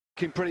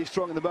looking pretty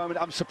strong at the moment.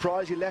 I'm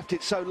surprised he left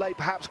it so late.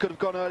 Perhaps could have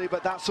gone early,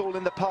 but that's all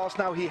in the past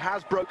now. He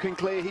has broken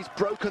clear. He's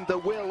broken the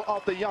will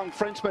of the young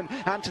Frenchman,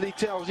 Anthony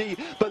Tergy.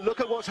 But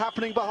look at what's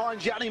happening behind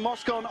Gianni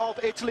Moscon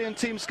of Italy and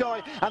Team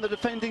Sky, and the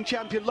defending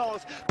champion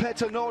Lars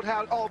Petter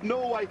Nordhaug of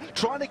Norway,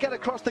 trying to get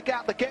across the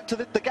gap, the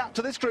gap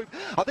to this group.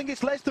 I think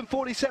it's less than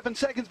 47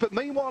 seconds, but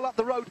meanwhile up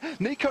the road,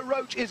 Nico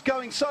Roche is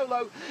going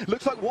solo.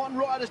 Looks like one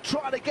rider's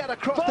trying to get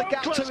across the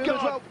gap to him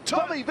as well.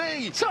 Tommy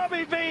V!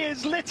 Tommy V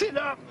is litting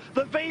up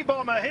the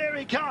V-bomber. Here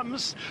he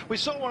comes. We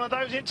saw one of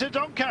those into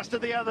Doncaster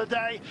the other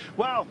day.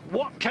 Well,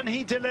 what can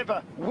he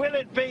deliver? Will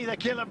it be the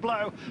killer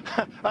blow?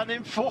 An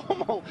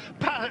informal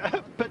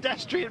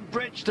pedestrian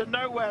bridge to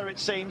nowhere, it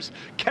seems.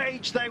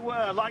 Caged they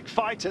were, like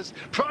fighters.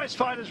 Prize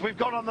fighters we've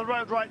got on the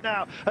road right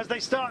now as they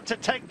start to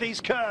take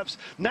these curves.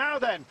 Now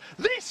then,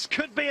 this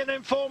could be an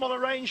informal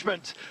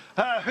arrangement.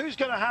 Who's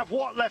going to have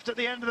what left at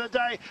the end of the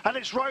day? And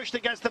it's Roche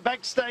that gets the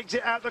big stakes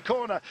it out the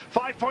corner.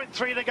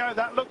 5.3 to go.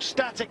 That looks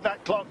static,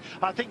 that clock.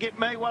 I think it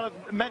may well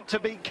have meant to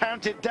be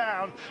counted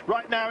down.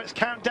 Right now it's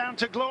countdown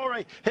to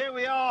glory. Here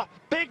we are.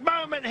 Big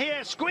moment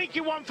here.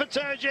 Squeaky one for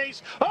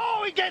Turgis.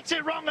 Oh, he gets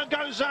it wrong and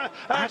goes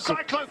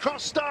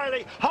cyclocross style.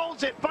 He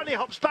holds it, bunny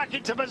hops back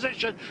into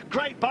position.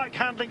 Great bike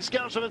handling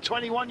skills from a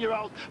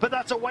 21-year-old, but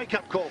that's a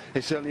wake-up call.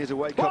 It certainly is a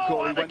wake-up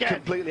call. He went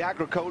completely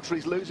agriculture.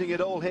 He's losing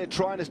it all here,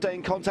 trying to stay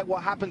in contact.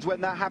 What happens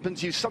when that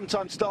happens? You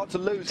sometimes start to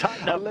lose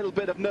a little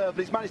bit of nerve.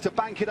 He's managed to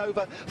bank it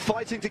over,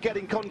 fighting to get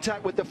in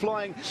contact with the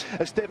flying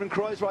Steven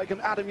Kruijswijk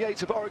and Adam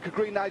Yates of Orica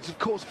Green Knights, of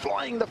course,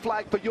 flying the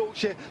flag for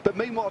Yorkshire. But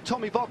meanwhile,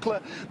 Tommy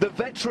VOECKLER, the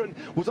veteran,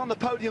 was on the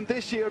podium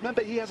this year.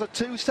 Remember, he has a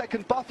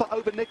 2-second buffer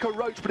over Nico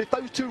Roche, but if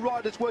those two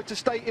riders were to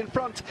stay in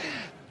front,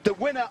 the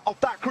winner of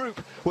that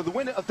group, well, the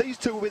winner of these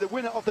two will be the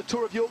winner of the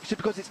Tour of Yorkshire,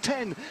 because it's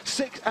 10,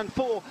 6 and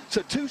 4.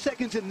 So 2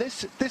 seconds in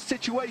this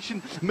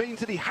situation means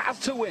that he has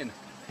to win.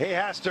 He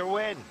has to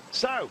win.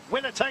 So,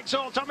 winner takes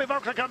all. Tommy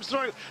VOECKLER comes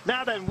through.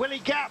 Now then, will he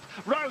gap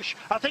Roche?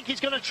 I think he's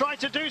going to try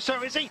to do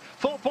so, is he?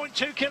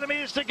 4.2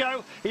 kilometres to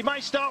go. He may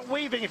start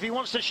weaving if he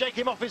wants to shake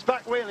him off his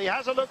back wheel. He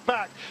has a look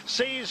back,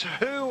 sees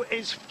who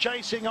is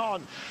chasing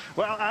on.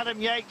 Well, Adam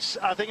Yates,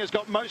 I think, has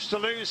got most to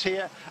lose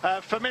here.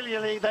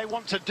 Familiarly, they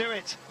want to do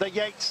it, the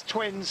Yates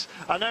twins.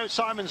 I know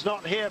Simon's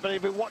not here, but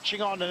he'll be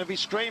watching on and he'll be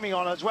streaming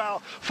on as well.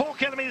 4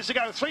 kilometres to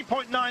go,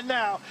 3.9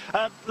 now.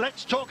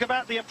 Let's talk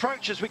about the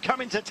approach as we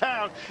come into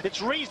town.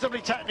 It's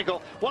reasonably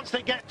technical. Once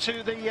they get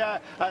to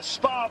the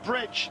Spa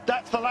Bridge,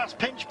 that's the last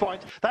pinch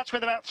point. That's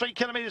with about 3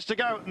 kilometres to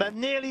go. And they're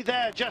nearly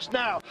there just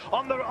now.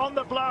 On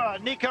the blower,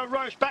 Nico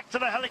Roche back to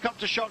the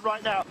helicopter shot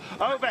right now.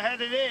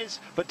 Overhead it is,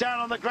 but down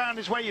on the ground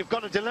is where you've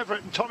got to deliver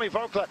it. And Tommy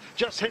VOECKLER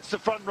just hits the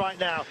front right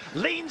now.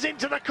 Leans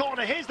into the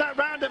corner. Here's that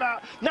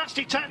roundabout.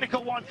 Nasty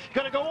technical one.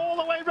 Got to go all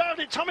the way round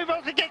it. Tommy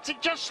VOECKLER gets it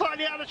just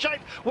slightly out of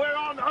shape. We're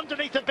on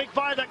underneath the big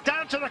viaduct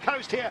down to the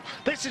coast here.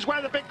 This is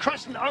where the big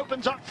crescent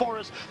opens up for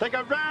us. They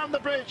go round the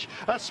bridge,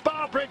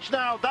 Spa Bridge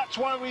now. That's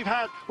why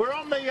we're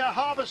on the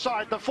harbour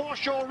side, the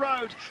foreshore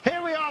road.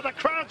 Here we are, the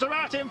crowds are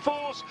out in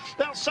force.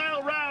 They'll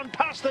sail round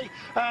past the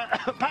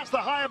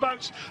higher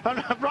boats,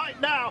 and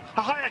right now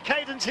a higher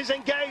cadence is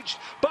engaged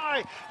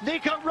by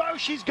Nico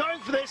Roche. He's going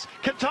for this.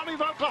 Can Tommy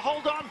VOECKLER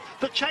hold on?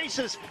 The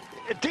chasers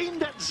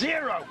deemed at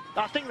 0.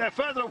 I think they're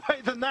further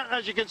away than that,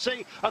 as you can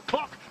see. A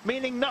clock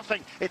meaning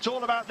nothing. It's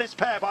all about this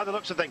pair by the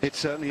looks of things. It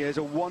certainly is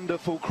a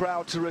wonderful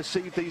crowd to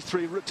receive these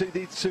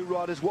two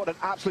riders. What an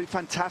absolutely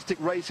fantastic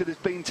race it has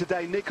been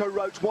today. Nico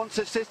Roche wants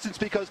assistance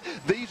because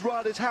these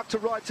riders have to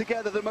ride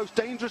together. The most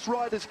dangerous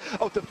riders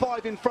of the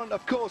 5 in front,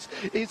 of course,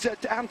 is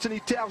Anthony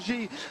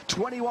Tergy,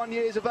 21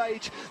 years of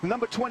age.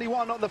 Number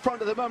 21 on the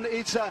front at the moment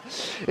is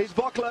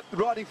VOECKLER,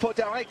 riding for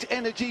Direct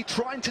Energy,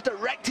 trying to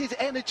direct his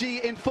energy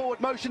in forward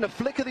motion. A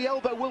flick of the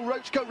elbow. Will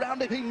Roche go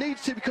round if he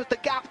needs to, because the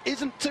gap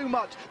isn't too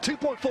much.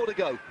 2.4 to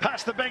go.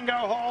 Past the bingo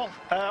hall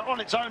on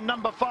its own,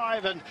 number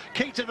 5, and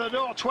key to the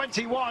door,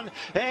 21.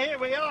 Here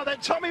we are then.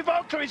 Tommy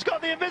VOECKLER, he's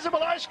got the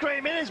invisible ice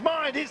cream in his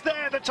mind. He's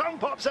there. The tongue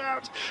pops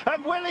out.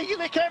 And will he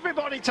lick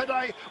everybody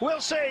today?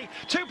 We'll see.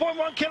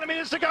 2.1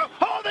 kilometres to go.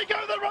 Oh, they go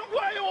the wrong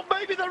way, or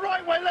maybe the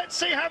right way. Let's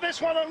see how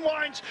this one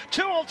unwinds.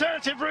 2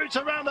 alternative routes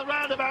around the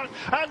roundabout,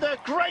 and a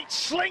great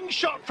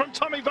slingshot from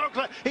Tommy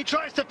VOECKLER. He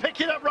tries to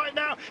pick it up right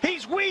now.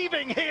 He's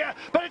weaving here,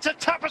 but it's a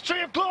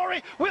tapestry of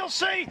glory. We'll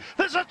see.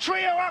 There's a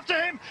trio after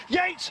him.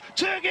 Yates,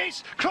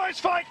 Turgis,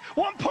 Kruijswijk,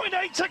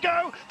 1.8 to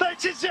go.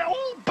 That is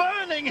all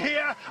burning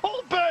here,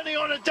 all burning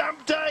on a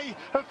damp day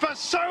for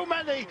so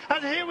many.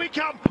 And here we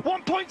come,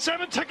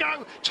 1.7 to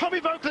go. Tommy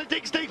VOECKLER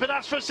digs deep and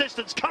asks for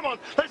assistance. Come on,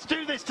 let's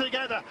do this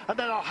together, and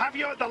then I'll have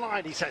you at the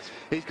line, he says.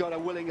 He's got a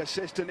willing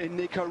assistant in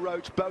Nico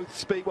Roche. Both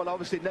speak, well,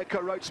 obviously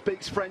Nico Roche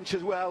speaks French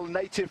as well.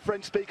 Native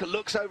French speaker,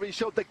 looks over his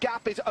shoulder. The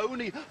gap is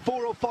only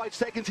 4 or 5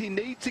 seconds. He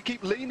needs to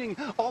keep leaning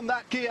on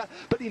that gear,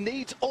 but he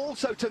needs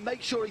also to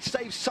make sure he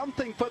saves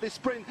something for this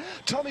sprint.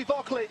 Tommy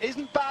VOECKLER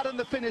isn't bad in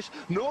the finish,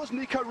 nor is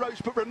Nico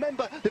Roche, but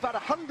remember, they've had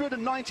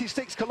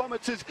 196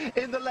 kilometres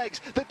in the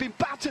legs. They've been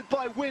battered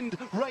by wind,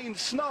 rain,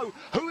 snow.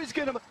 Who is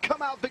going to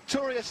come out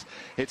victorious?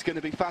 It's going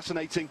to be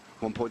fascinating.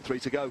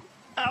 1.3 to go.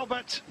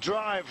 Albert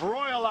Drive,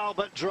 Royal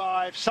Albert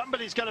Drive.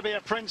 Somebody's going to be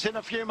a prince in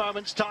a few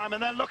moments' time,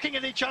 and they're looking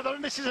at each other,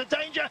 and this is a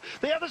danger.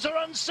 The others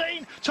are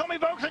unseen. Tommy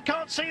VOECKLER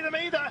can't see them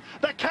either.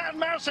 They're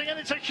cat-mousing, and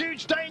it's a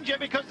huge danger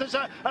because there's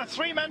a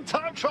three-man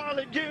time trial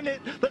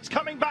unit that's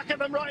coming back at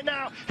them right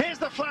now. Here's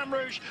the Flamme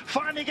Rouge,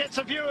 finally gets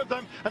a view of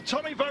them, and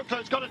Tommy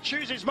VOECKLER's got to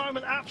choose his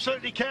moment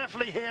absolutely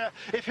carefully here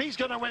if he's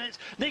going to win it.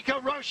 Nico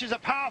Roche is a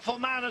powerful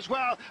man as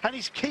well, and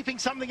he's keeping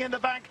something in the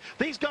bank.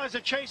 These guys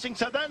are chasing,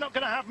 so they're not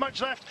going to have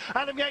much left.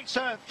 Adam Yates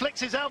flicks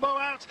his elbow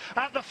out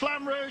at the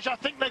Flamme Rouge. I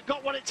think they've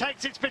got what it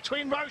takes. It's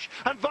between Roche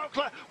and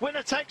VOECKLER.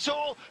 Winner takes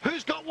all.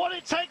 Who's got what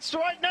it takes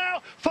right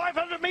now?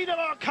 500-meter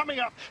mark coming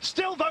up.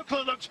 Still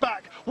VOECKLER looks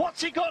back.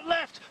 What's he got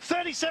left?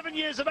 37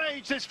 years of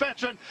age, this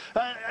veteran.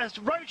 As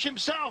Roche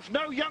himself,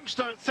 no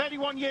youngster at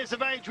 31 years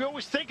of age. We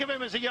always think of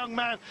him as a young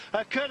man,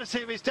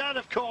 courtesy of his dad,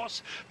 of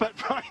course. But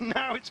right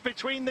now it's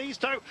between these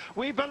two.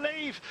 We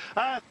believe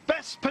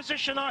best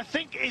position, I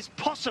think, is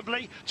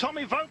possibly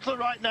Tommy VOECKLER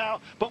right now.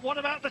 But what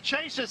about the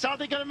chasers? Are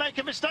they going to make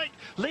a mistake?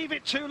 Leave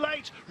it too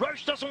late.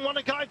 Roche doesn't want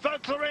to guide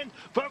VOECKLER in.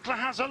 VOECKLER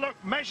has a look,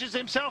 measures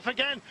himself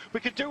again. We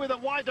could do with a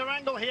wider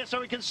angle here so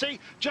we can see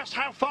just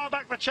how far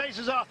back the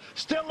chasers are.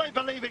 Still, they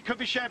believe it could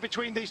be shared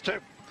between these two.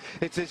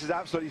 This is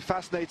absolutely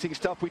fascinating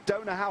stuff. We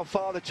don't know how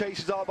far the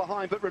chasers are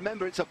behind, but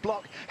remember, it's a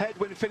block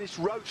headwind finish.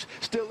 Roche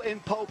still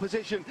in pole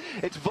position.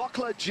 It's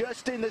VOECKLER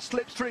just in the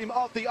slipstream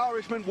of the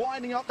Irishman,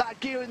 winding up that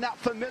gear in that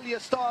familiar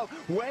style.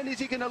 When is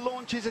he going to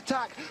launch his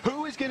attack?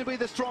 Who is going to be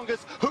the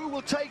strongest? Who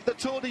will take the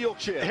Tour de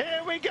Yorkshire?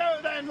 Here we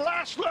go then.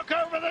 Last look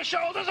over the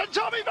shoulders, and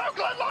Tommy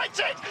VOECKLER lights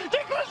it.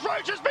 Nicholas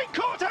Roche has been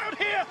caught out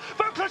here.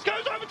 VOECKLER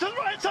goes over to the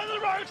right side of the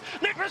road.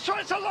 Nicholas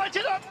tries to light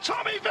it up.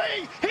 Tommy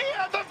V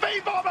here. The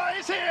V bomber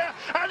is here.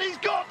 And he's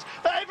got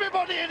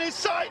everybody in his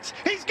sights.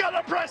 He's going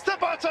to press the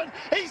button.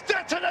 He's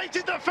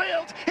detonated the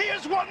field. He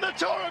has won the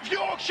Tour of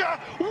Yorkshire.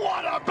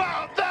 What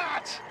about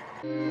that?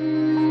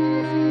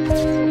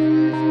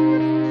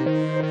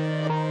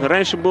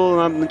 Раньше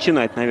было надо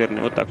начинать,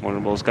 наверное, вот так можно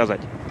было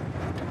сказать.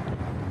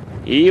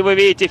 И вы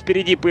видите,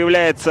 впереди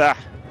появляется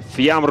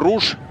Фьям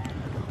Руж.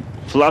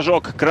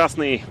 Флажок,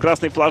 красный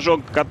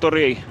флажок,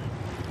 который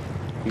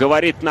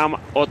говорит нам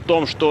о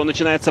том, что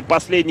начинается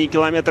последний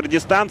километр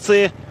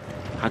дистанции.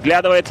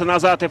 Оглядывается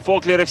назад и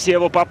VOECKLER, и все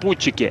его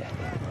попутчики.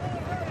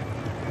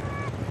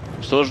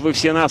 Что ж вы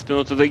все на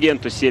спину-то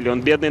Дегенту сели?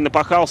 Он, бедный,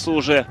 напахался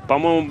уже,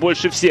 по-моему,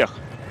 больше всех.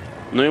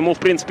 Но ему, в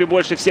принципе,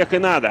 больше всех и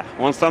надо.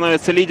 Он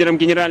становится лидером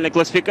генеральной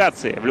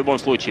классификации, в любом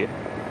случае.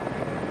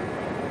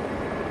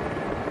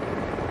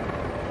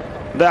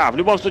 Да, в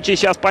любом случае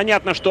сейчас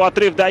понятно, что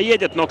отрыв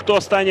доедет, но кто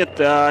станет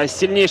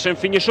сильнейшим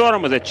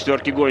финишером из этой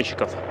четверки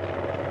гонщиков?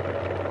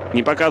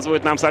 Не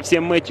показывает нам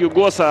совсем Мэтью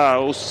Госса.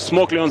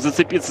 Смог ли он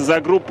зацепиться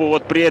за группу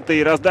вот при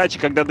этой раздаче,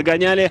 когда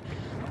догоняли.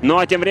 Ну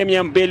а тем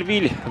временем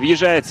Бельвиль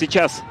въезжает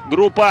сейчас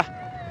группа.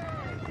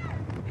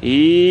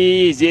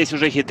 И здесь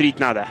уже хитрить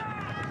надо.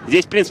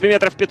 Здесь, в принципе,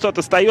 метров 500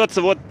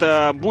 остается. Вот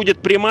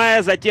будет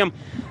прямая, затем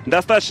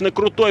достаточно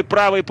крутой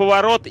правый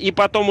поворот. И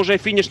потом уже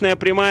финишная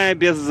прямая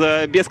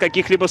без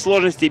каких-либо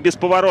сложностей, без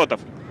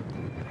поворотов.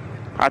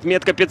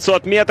 Отметка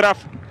 500 метров.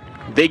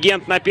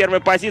 Дегент на первой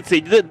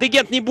позиции.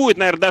 Дегент не будет,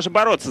 наверное, даже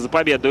бороться за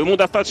победу. Ему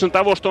достаточно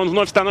того, что он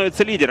вновь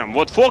становится лидером.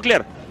 Вот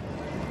VOECKLER.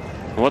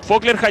 Вот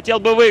VOECKLER хотел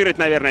бы выиграть,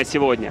 наверное,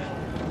 сегодня.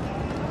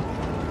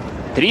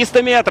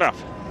 300 метров.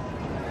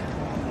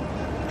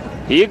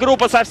 И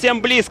группа совсем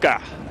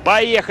близко.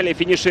 Поехали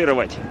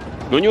финишировать.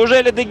 Ну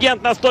неужели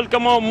Дегент настолько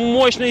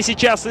мощный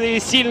сейчас и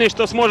сильный,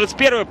 что сможет с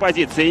первой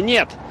позиции?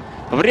 Нет.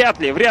 Вряд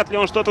ли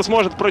он что-то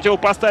сможет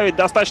противопоставить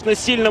достаточно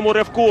сильному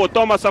рывку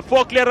Томаса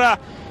VOECKLER.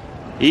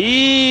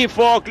 И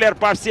VOECKLER,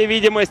 по всей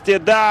видимости,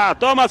 да,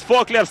 Томас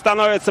VOECKLER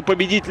становится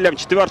победителем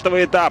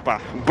четвертого этапа.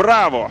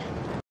 Браво!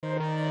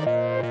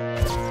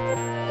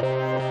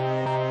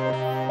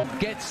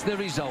 Gets the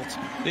result.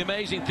 The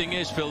amazing thing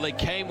is, Phil, they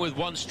came with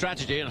one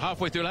strategy, and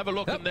halfway through, have a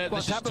look, and there,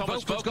 this is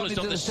Thomas VOECKLER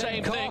done the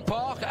same thing.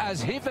 Park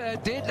as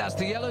Hiver did. That's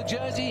the yellow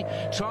jersey,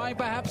 trying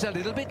perhaps a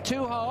little bit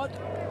too hard.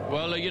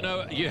 Well, you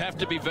know, you have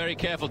to be very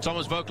careful.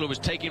 Thomas VOECKLER was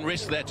taking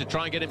risks there to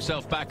try and get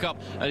himself back up,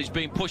 and he's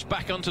being pushed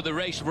back onto the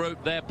race route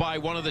there by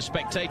one of the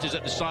spectators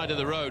at the side of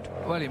the road.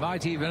 Well, he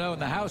might even own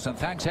the house, and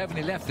thanks heaven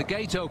he left the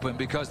gate open,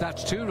 because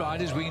that's two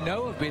riders we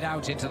know have been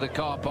out into the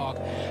car park.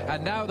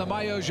 And now the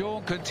Maillot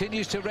Jaune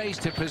continues to race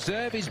to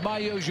preserve his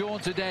Maillot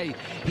Jaune today.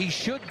 He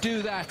should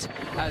do that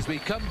as we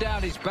come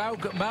down. It's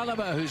Bouk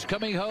Malama who's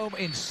coming home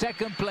in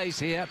second place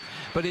here,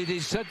 but it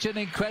is such an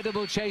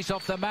incredible chase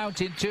off the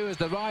mountain too as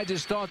the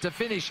riders start to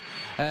finish.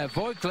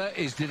 VOECKLER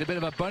did a bit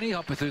of a bunny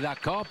hopper through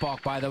that car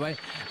park, by the way.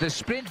 The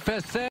sprint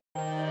for third.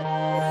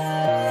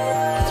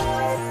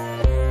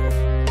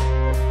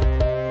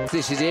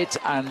 This is it,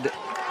 and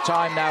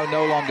time now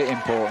no longer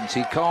important.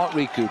 He can't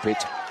recoup it.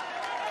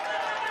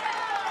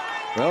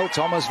 Well,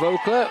 Thomas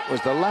VOECKLER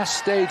was the last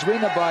stage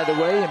winner, by the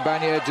way, in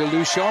Bagnères de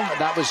Luchon.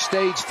 That was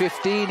stage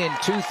 15 in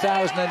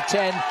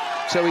 2010.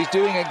 So he's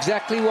doing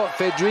exactly what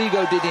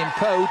Fedrigo did in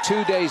Pau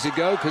 2 days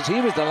ago, because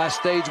he was the last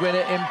stage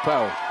winner in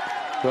Pau.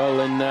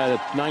 Well, in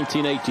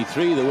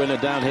 1983, the winner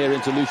down here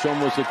into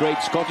Luchon was the great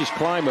Scottish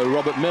climber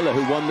Robert Miller,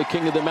 who won the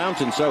King of the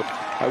Mountain. So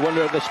I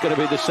wonder if it's going to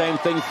be the same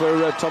thing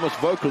for Thomas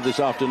VOECKLER this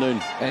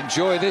afternoon.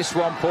 Enjoy this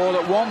one, Paul.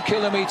 At 1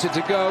 kilometre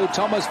to go,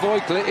 Thomas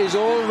VOECKLER is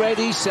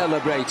already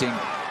celebrating.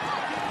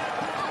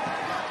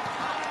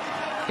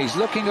 He's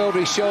looking over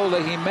his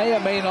shoulder. He may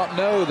or may not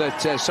know that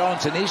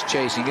Sorensen is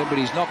chasing him, but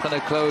he's not going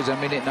to close a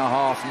minute and a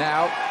half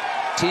now.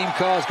 Team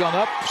car's gone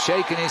up,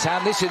 shaking his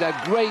hand. This is a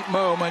great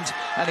moment,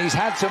 and he's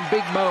had some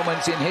big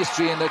moments in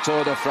history in the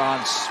Tour de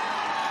France.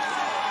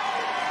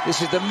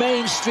 This is the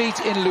main street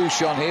in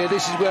Luchon here.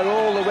 This is where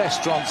all the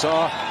restaurants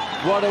are.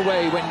 What a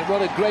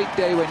great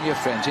day when you're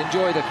French.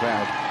 Enjoy the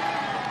crowd.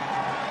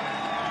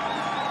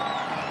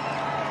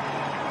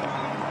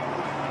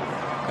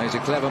 He's a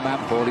clever man,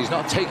 Paul. He's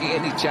not taking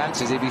any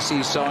chances if he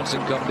sees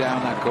Sorensen come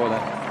down that corner.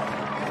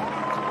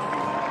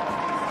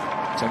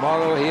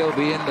 Tomorrow he'll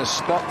be in the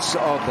spots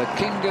of the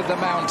King of the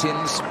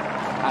Mountains,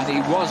 and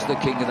he was the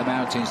King of the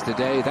Mountains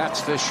today,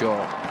 that's for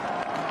sure.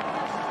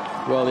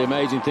 Well, the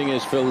amazing thing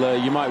is, Phil,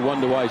 you might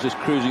wonder why he's just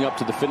cruising up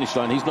to the finish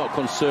line. He's not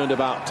concerned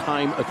about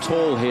time at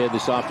all here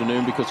this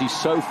afternoon because he's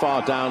so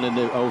far down in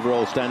the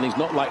overall standings.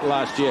 Not like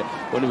last year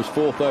when he was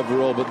 4th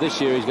overall, but this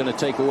year he's going to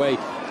take away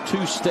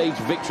 2 stage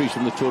victories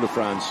from the Tour de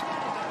France.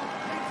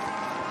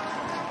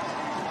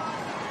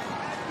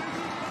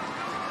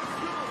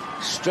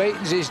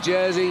 Straightens his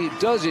jersey,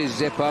 does his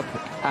zip up,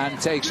 and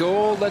takes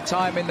all the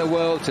time in the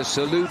world to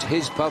salute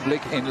his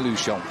public in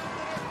Luchon.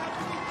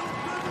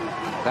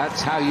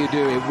 That's how you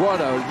do it. What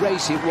a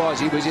race it was.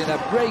 He was in a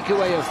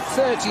breakaway of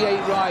 38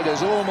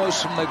 riders,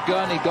 almost from the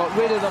gun. He got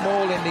rid of them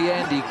all in the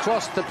end. He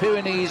crossed the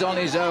Pyrenees on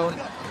his own.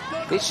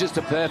 It's just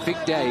a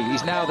perfect day.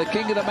 He's now the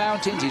King of the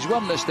Mountains. He's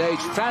won the stage.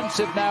 France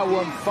have now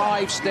won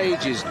 5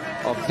 stages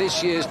of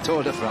this year's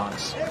Tour de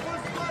France.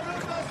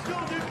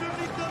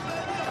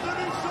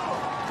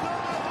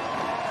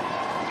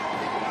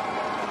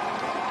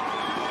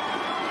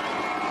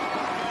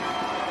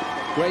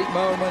 Great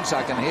moments.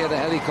 I can hear the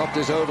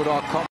helicopters over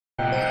our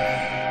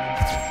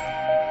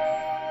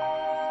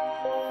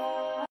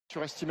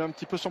Surestimer un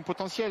petit peu son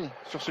potentiel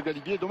sur ce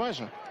galibier,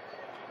 dommage.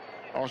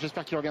 Alors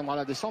j'espère qu'il reviendra à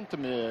la descente,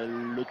 mais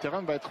le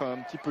terrain va être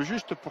un petit peu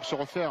juste pour se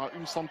refaire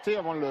une santé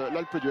avant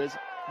l'Alpe d'Huez.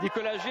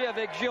 Nicolas G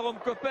avec Jérôme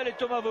Coppel et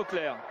Thomas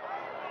VOECKLER.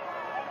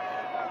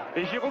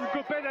 Et Jérôme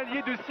Coppel,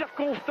 allié de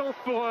circonstance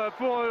pour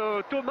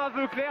Thomas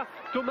VOECKLER.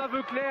 Thomas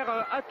VOECKLER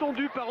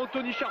attendu par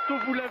Anthony Charteau,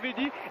 vous l'avez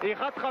dit, et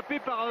rattrapé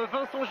par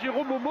Vincent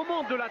Jérôme au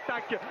moment de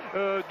l'attaque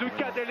de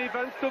Cadel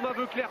Evans. Thomas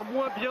VOECKLER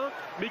moins bien,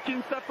 mais qui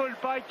ne s'affole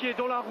pas et qui est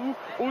dans la roue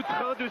au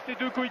train de ses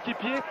 2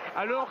 coéquipiers,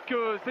 alors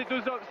que ces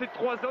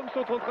 3 hommes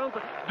sont en train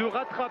de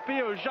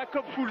rattraper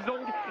Jacob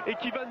Fulzang, et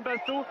qu'Ivan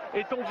Basso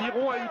est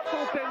environ à une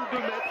centaine de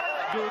mètres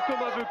de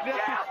Thomas VOECKLER,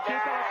 qui est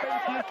à la peine,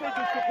 qui essaye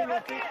de se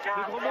relancer,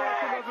 mais vraiment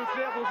Thomas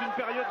VOECKLER dans une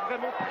période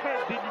vraiment très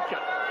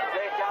délicate.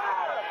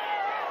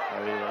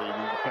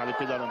 Il perd les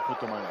pédales un peu,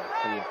 Thomas.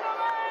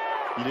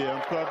 Il est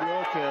un peu à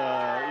bloc,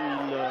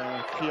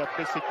 il crie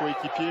après ses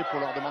coéquipiers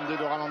pour leur demander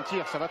de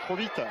ralentir. Ça va trop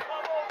vite.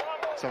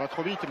 Ça va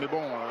trop vite, mais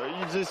bon,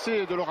 ils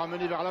essaient de le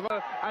ramener vers l'avant.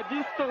 À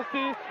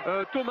distancer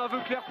Thomas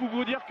VOECKLER pour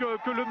vous dire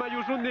que le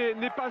maillot jaune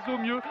n'est pas au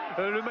mieux.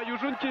 Le maillot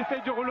jaune qui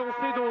essaye de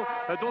relancer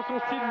dans son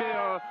style,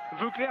 mais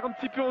VOECKLER un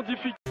petit peu en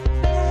difficulté.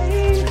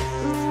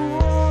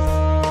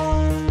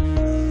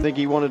 I think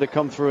he wanted to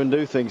come through and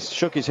do things.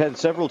 Shook his head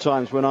several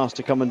times when asked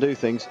to come and do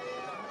things.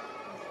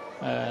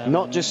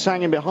 Not just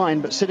hanging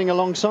behind, but sitting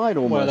alongside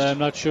almost. Well, I'm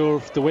not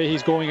sure. The way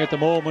he's going at the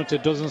moment,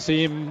 it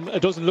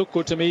doesn't look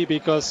good to me,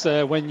 because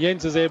when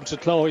Jens is able to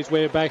claw his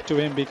way back to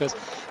him, because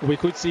we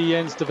could see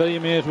Jens, the very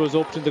minute was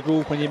up in the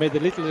group, when he made the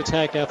little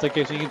attack after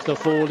getting into the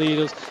 4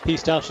 leaders, he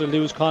started to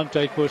lose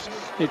contact, but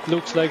it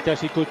looks like that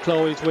he could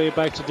claw his way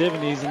back to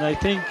Devanese, and I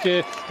think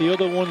the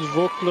other ones,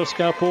 VOECKLER,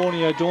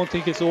 Scarponi, I don't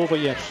think it's over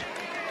yet.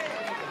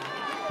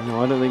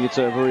 No, I don't think it's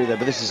over either,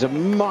 but this is a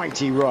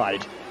mighty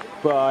ride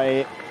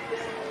by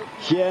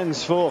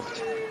Jens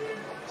Vogt.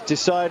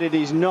 Decided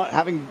he's not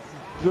having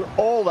put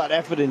all that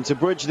effort in to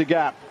bridge the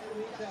gap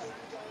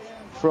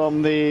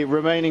from the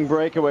remaining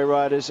breakaway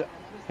riders.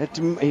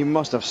 He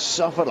must have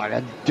suffered like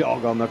a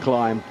dog on the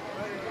climb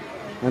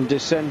and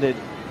descended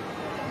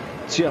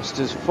just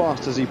as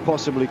fast as he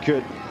possibly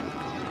could.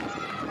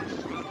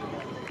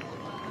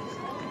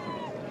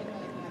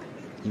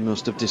 He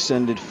must have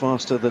descended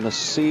faster than a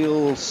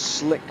seal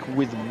slick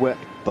with wet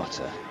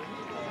butter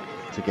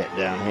to get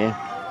down here.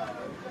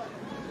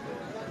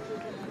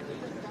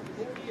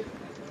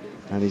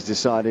 And he's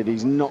decided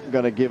he's not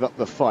going to give up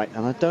the fight,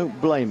 and I don't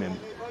blame him.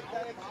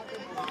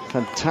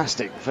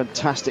 Fantastic,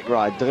 fantastic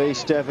ride. Dries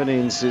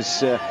Stevenins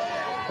is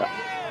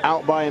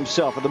out by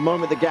himself. At the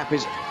moment, the gap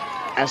is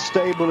as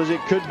stable as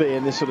it could be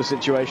in this sort of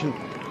situation.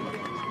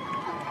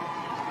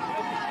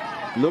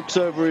 Looks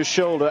over his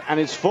shoulder,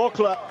 and it's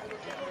VOECKLER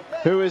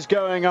who is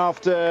going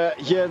after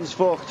Jens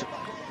Vogt.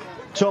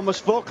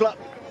 Thomas VOECKLER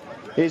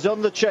is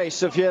on the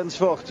chase of Jens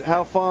Vogt.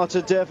 How far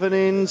to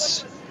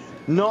Devanins?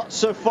 Not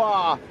so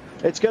far.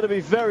 It's going to be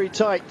very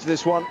tight,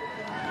 this one.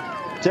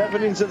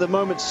 Devanins at the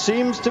moment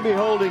seems to be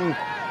holding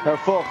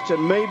Vogt,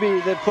 and maybe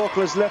that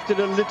VOECKLER's left it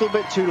a little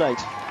bit too late.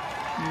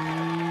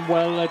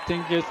 Well, I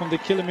think from the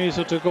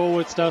kilometre to go,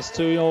 it starts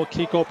to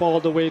kick up all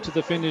the way to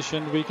the finish,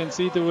 and we can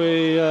see the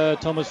way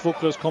Thomas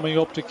VOECKLER's coming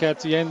up to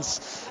catch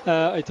Jens.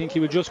 I think he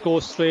will just go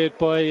straight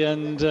by,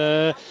 and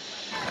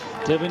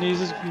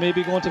Devenese is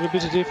maybe going to have a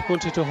bit of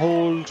difficulty to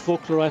hold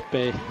VOECKLER at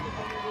bay.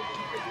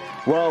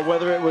 Well,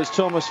 whether it was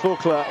Thomas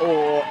VOECKLER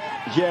or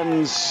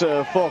Jens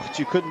Vogt,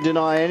 you couldn't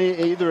deny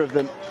either of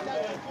them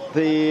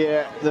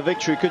the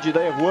victory, could you?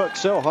 They have worked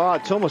so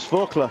hard. Thomas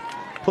VOECKLER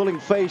pulling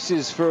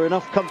faces for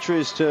enough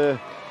countries to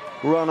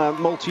run a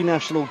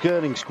multinational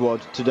gurning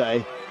squad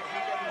today,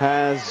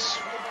 has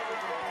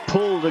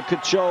pulled and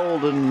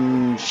cajoled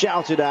and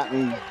shouted at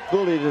and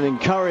bullied and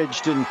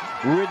encouraged and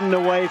ridden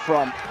away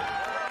from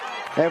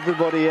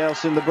everybody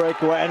else in the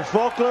breakaway, and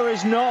VOECKLER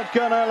is not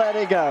gonna let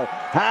it go.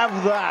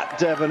 Have that,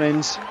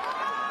 Devenese.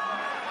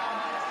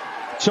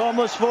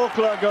 Thomas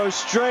VOECKLER goes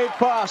straight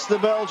past the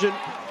Belgian,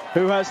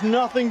 who has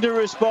nothing to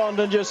respond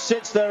and just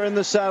sits there in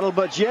the saddle,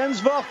 but Jens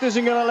Vogt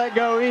isn't going to let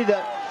go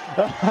either.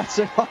 Oh, that's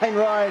a fine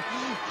ride.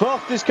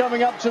 Vogt is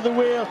coming up to the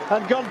wheel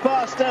and gone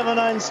past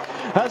Devenese.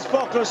 Has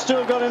VOECKLER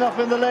still got enough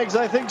in the legs?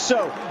 I think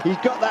so. He's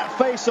got that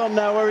face on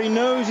now where he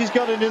knows he's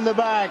got it in the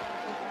bag.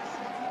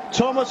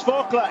 Thomas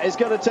VOECKLER is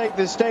going to take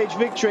the stage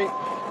victory,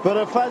 but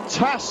a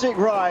fantastic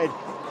ride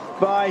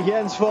by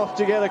Jens Vogt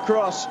to get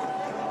across,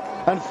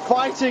 and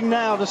fighting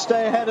now to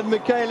stay ahead of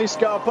Michele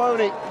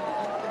Scarponi.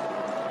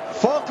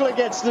 VOECKLER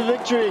gets the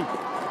victory.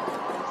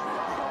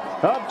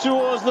 Up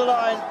towards the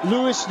line,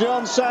 Luis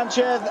Leon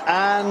Sanchez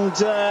and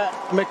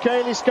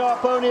Michele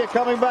Scarponi are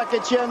coming back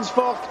at Jens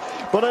Vogt,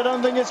 but I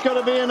don't think it's going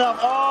to be enough.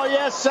 Oh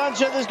yes,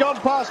 Sanchez has gone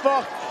past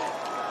Vogt.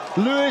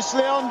 Luis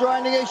Leon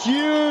grinding a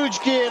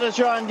huge gear to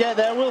try and get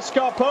there. Will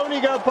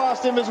Scarponi go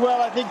past him as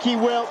well? I think he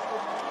will.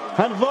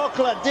 And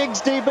VOECKLER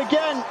digs deep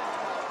again.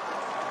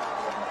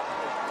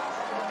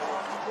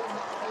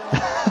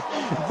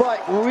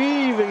 Bike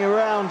weaving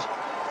around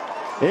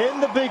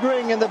in the big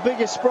ring, and the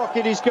biggest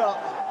sprocket he's got.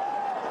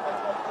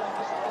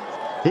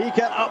 He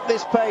can up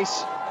this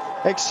pace,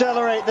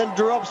 accelerate, then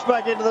drops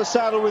back into the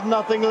saddle with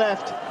nothing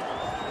left.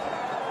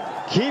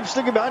 Keeps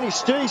looking behind. He's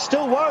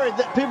still worried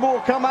that people will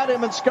come at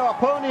him, and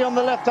Scarponi on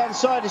the left-hand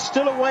side is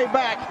still a way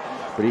back,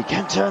 but he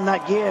can turn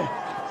that gear.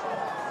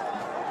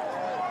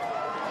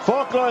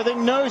 VOECKLER, I think,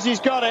 knows he's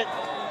got it.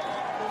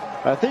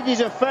 I think he's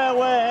a fair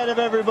way ahead of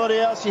everybody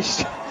else.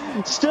 He's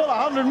still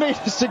 100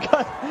 metres to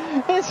go.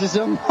 This is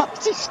a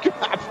mighty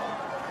scrap.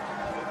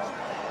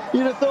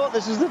 You'd have thought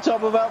this is the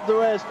top of Alpe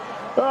d'Huez.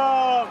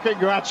 Oh,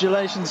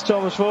 congratulations,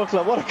 Thomas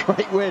VOECKLER. What a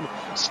great win.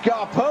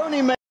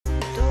 Scarponi made...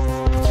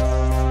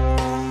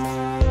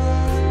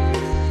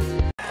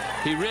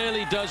 He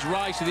really does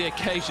rise to the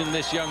occasion,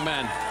 this young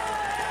man.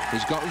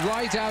 He's got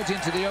right out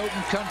into the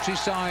open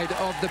countryside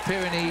of the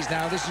Pyrenees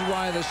now. This is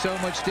why there's so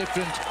much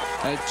different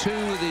to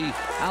the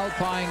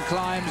Alpine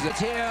climbs. The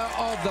tier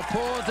of the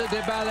Porte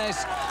de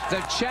Balès, the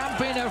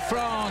champion of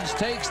France,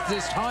 takes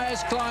this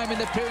highest climb in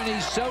the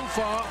Pyrenees so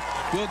far.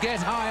 Will get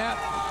higher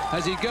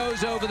as he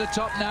goes over the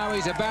top now.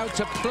 He's about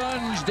to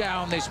plunge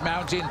down this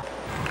mountain.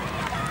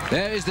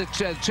 There is the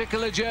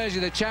tricolor jersey,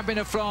 the champion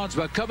of France.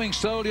 We're coming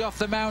slowly off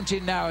the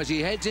mountain now as he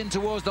heads in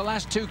towards the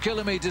last 2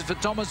 kilometres for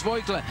Thomas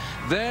VOECKLER.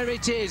 There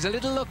it is, a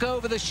little look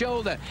over the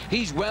shoulder.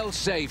 He's well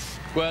safe.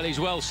 Well, he's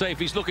well safe.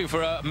 He's looking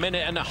for a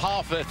minute and a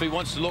half if he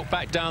wants to look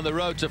back down the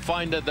road to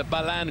find the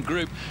Ballan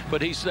group.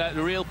 But he's a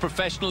real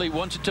professional. He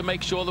wanted to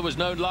make sure there was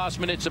no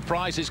last-minute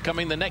surprises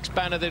coming. The next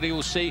banner that he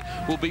will see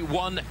will be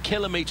 1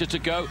 kilometre to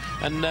go.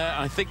 And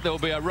I think there will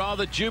be a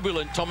rather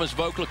jubilant Thomas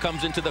VOECKLER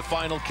comes into the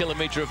final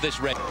kilometre of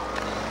this race.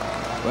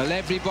 Well,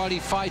 everybody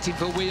fighting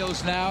for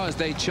wheels now as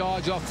they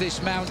charge off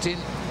this mountain.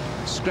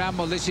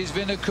 Scramble. This is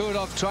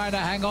Vinokurov trying to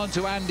hang on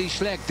to Andy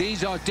Schleck.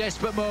 These are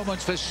desperate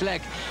moments for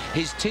Schleck.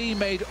 His team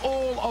made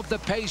all of the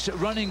pace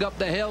running up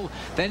the hill.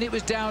 Then it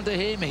was down to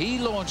him. He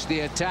launched the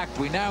attack.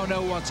 We now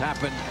know what's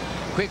happened.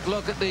 Quick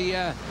look at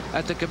the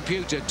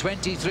computer.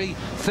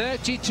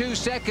 32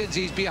 seconds.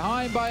 He's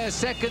behind by a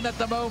second at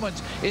the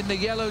moment in the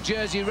yellow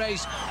jersey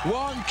race.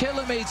 1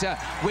 kilometre.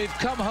 We've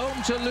come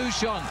home to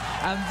Luchon,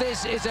 and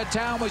this is a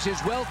town which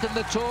has welcomed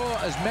the Tour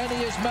as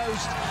many as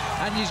most,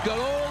 and he's got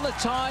all the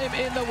time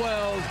in the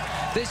world.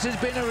 This has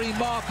been a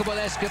remarkable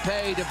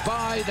escapade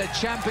by the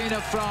champion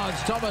of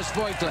France, Thomas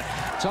VOECKLER.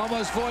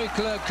 Thomas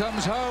VOECKLER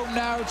comes home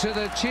now to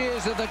the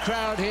cheers of the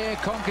crowd here,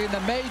 conquering the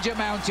major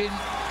mountain.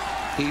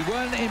 He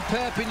won in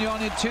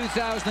Perpignan in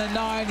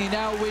 2009. He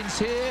now wins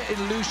here in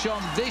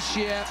Luchon this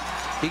year.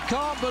 He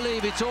can't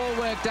believe it's all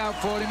worked out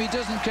for him. He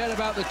doesn't care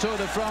about the Tour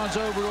de France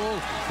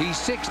overall. He's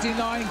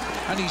 69th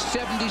and he's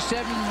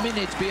 77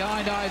 minutes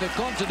behind either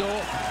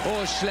Contador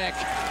or Schleck.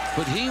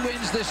 But he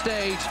wins the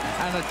stage,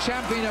 and a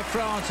champion of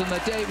France on the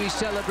day we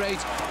celebrate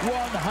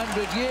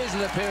 100 years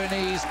of the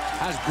Pyrenees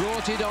has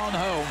brought it on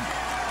home.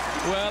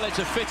 Well, it's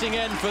a fitting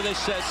end for this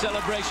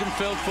celebration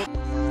filled football.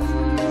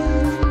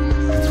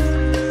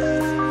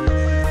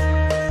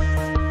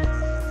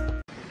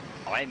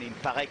 Ouais, mais il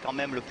me paraît quand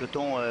même le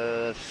peloton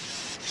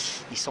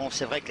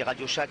c'est vrai que les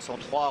Radio Shack sont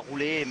 3 à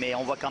rouler, mais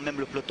on voit quand même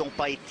le peloton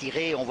pas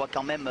étiré. On voit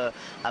quand même,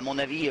 à mon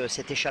avis,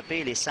 s'est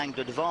échappé. Les 5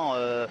 de devant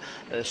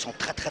sont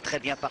très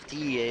bien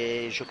partis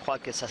et je crois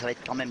que ça va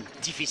être quand même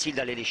difficile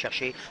d'aller les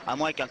chercher, à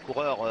moins qu'un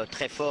coureur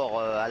très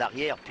fort à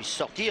l'arrière puisse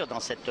sortir dans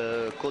cette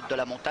côte de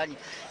la montagne.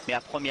 Mais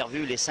à première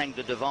vue, les 5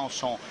 de devant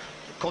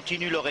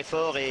continuent leur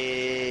effort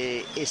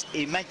et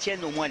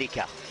maintiennent au moins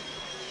l'écart.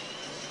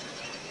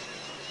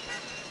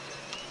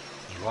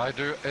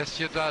 Ryder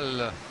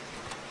Esjedal.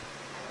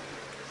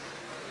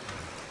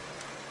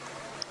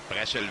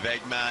 Breschel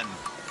Wegman.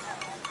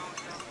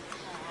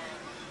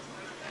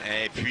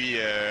 Et puis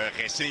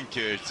Racing,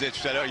 que je disais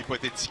tout à l'heure,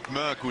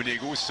 hypothétiquement,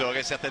 Cunego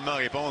saurait certainement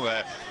répondre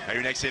à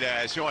une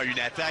accélération, à une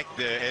attaque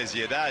de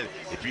Esjedal.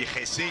 Et puis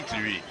Racing,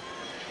 lui,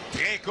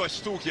 très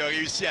costaud, qui a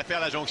réussi à faire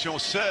la jonction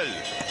seul,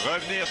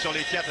 revenir sur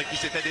les 4 qui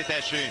s'étaient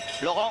détachés.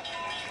 Laurent,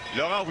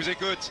 on vous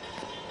écoute.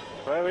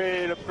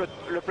 Oui,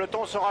 le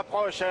peloton se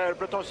rapproche. Le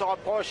peloton se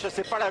rapproche.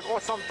 C'est pas la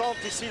grosse entente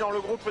ici dans le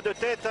groupe de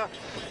tête.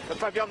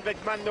 Fabian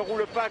Wegman ne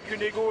roule pas.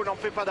 Cunego n'en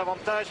fait pas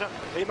davantage.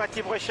 Et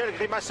Mathieu Breschel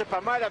grimace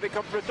pas mal avec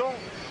un peloton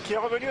qui est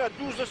revenu à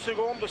 12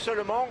 secondes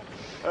seulement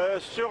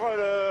sur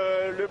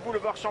le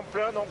boulevard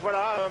Champlain. Donc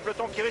voilà, un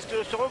peloton qui risque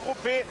de se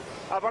regrouper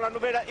avant la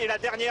nouvelle et la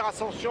dernière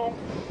ascension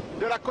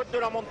de la côte de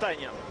la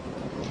montagne.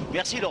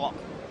 Merci Laurent.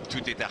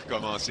 Tout est à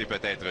recommencer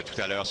peut-être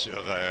tout à l'heure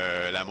sur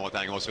la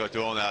montagne. On se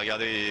retourne à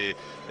regarder,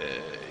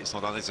 ils sont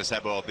en train de se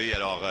saborder.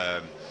 Alors,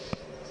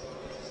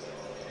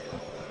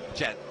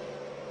 4,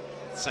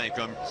 5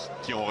 hommes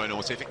qui ont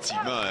renoncé.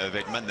 Effectivement,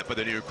 Wegman n'a pas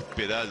donné un coup de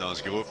pédale dans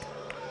ce groupe.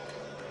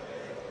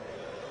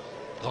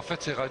 En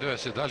fait, c'est Ryder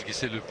Esjedal qui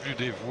s'est le plus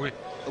dévoué.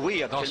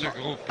 Oui, dans ce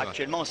groupe.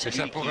 Actuellement, c'est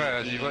lui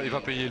il va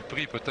payer le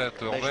prix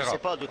peut-être. On verra. Je ne sais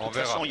pas, de toute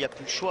façon, il n'y a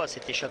plus le choix.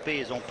 C'est échappé,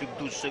 ils ont plus que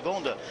 12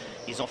 secondes.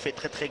 Ils ont fait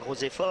très gros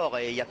efforts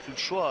et il n'y a plus le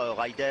choix.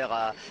 Ryder,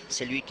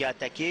 c'est lui qui a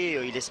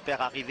attaqué. Il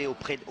espère arriver au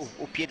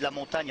pied de la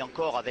montagne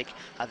encore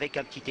avec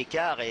un petit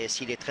écart. Et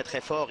s'il est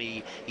très fort,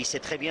 il sait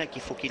très bien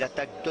qu'il faut qu'il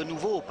attaque de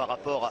nouveau par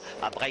rapport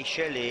à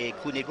Breschel et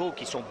Cunego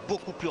qui sont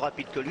beaucoup plus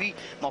rapides que lui.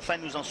 Mais enfin,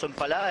 nous n'en sommes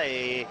pas là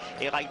et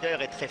Ryder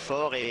est très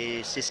fort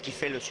et c'est ce qui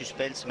fait le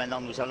suspense.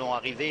 Maintenant, nous allons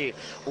arriver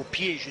au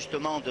pied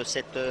justement de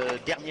cette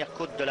dernière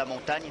côte de la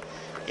montagne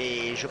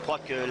et je crois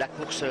que la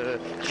course,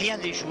 rien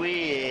n'est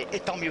joué et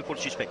tant mieux pour le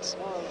suspense.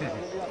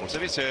 Vous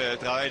savez, ce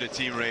travail de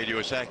Team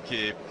Radio Shack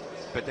est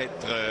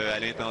peut-être à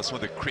l'intention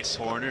de Chris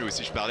Horner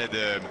aussi. Je parlais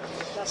de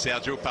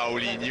Sergio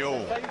Paolino.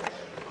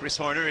 Chris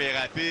Horner est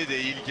rapide et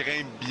il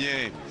grimpe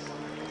bien.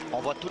 On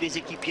voit tous les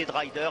équipiers de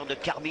Ryder, de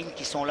Carmine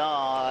qui sont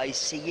là à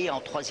essayer en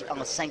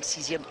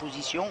 5-6e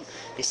position,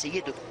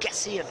 essayer de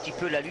casser un petit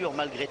peu l'allure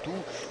malgré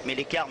tout. Mais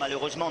l'écart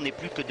malheureusement n'est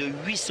plus que de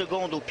 8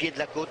 secondes au pied de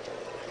la côte.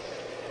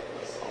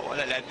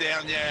 Voilà la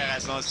dernière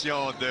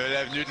ascension de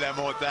l'avenue de la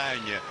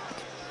montagne.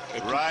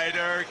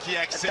 Ryder qui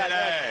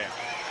accélère.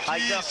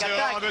 Qui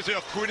sera en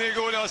mesure?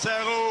 Cunego dans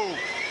sa roue.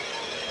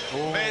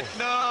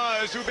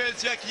 Maintenant,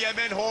 Zubeldia qui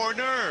amène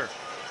Horner.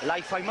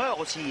 Leifheimer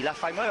aussi.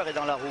 Leifheimer est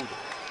dans la roue.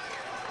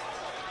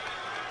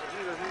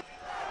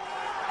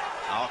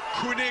 Alors,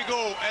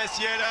 Cunego,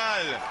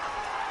 Esjedal,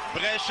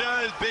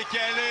 Breschel,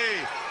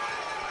 Bekele,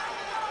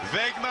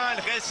 Wegman,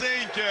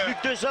 Racing. Plus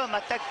que 2 hommes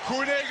attaquent.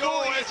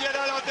 Cunego,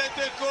 Esjedal en tête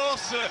de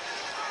course.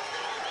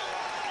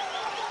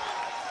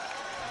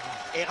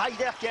 Et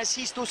Ryder qui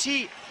insiste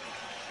aussi.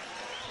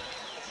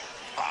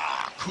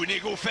 Ah,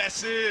 Cunego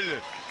facile.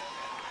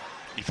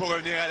 Il faut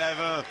revenir à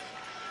l'avant.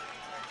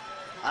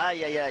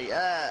 Aïe.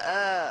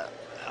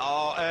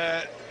 Alors,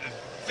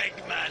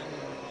 Wegman,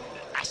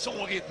 à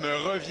son rythme,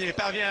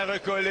 parvient à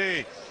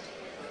recoller.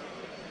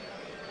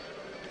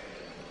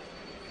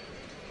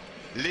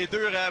 Les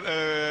deux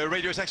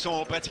Radio Shack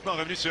sont pratiquement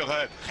revenus sur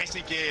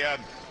Racing et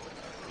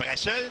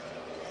Breschel.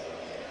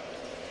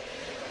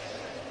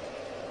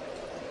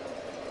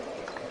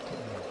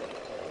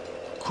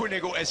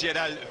 Cunego,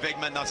 Esjedal,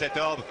 Wegman dans cet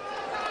ordre.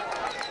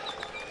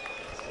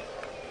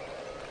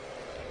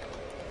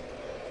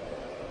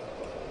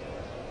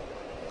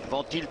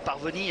 Vont-ils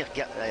parvenir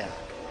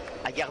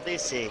à garder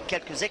ces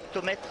quelques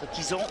hectomètres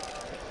qu'ils ont?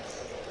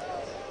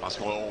 Parce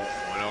qu'on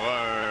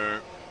aura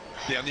un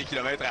dernier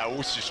kilomètre à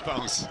haut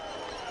suspense.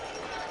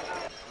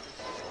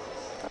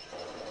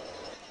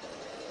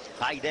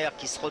 Ryder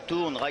qui se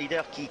retourne,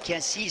 Ryder qui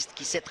insiste,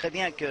 qui sait très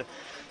bien que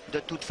de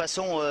toute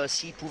façon,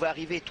 s'ils pouvaient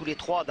arriver tous les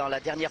 3 dans la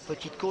dernière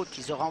petite côte,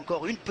 ils auraient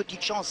encore une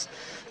petite chance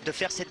de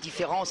faire cette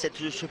différence et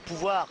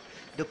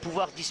de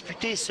pouvoir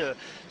disputer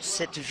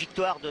cette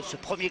victoire de ce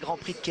premier Grand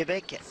Prix de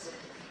Québec.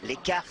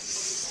 L'écart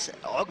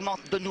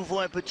augmente de nouveau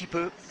un petit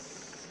peu.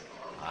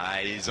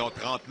 Ah, ils ont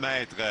 30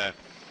 mètres.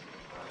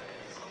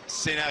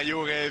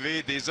 Scénario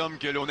rêvé, des hommes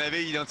que l'on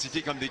avait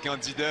identifiés comme des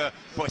candidats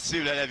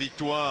possibles à la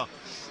victoire.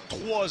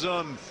 3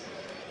 hommes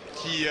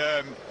qui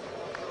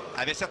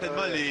avaient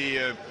certainement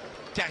les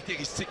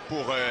caractéristiques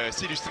pour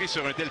s'illustrer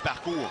sur un tel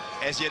parcours.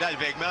 Esjedal,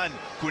 Wegman,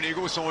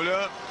 Cunego sont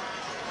là.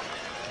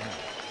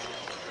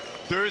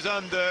 2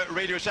 hommes de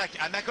Radio Shack.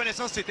 À ma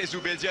connaissance, c'était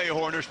Zubeldia et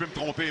Horner. Je peux me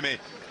tromper, mais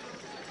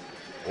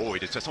Oh, et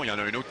de toute façon, il y en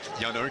a un autre,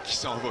 il y en a un qui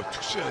s'en va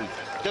tout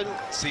seul.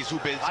 C'est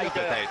Zubeldia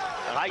peut-être.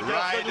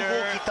 Ryder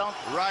qui tente.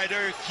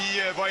 Ryder qui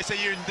va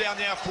essayer une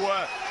dernière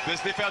fois de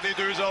se défaire des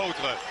deux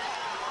autres.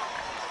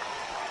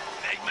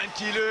 Wegman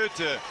qui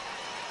lutte.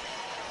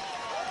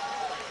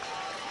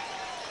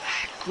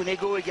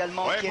 Cunego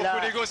également qui est là.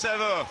 Pour Cunego, ça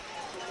va.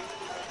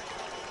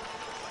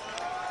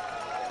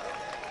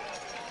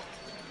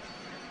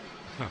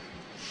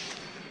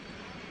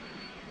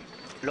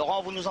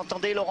 Laurent, vous nous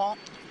entendez, Laurent?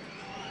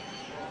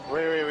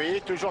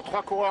 Oui, toujours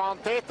 3 coureurs en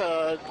tête,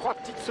 3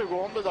 petites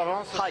secondes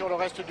d'avance sur le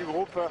reste du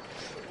groupe.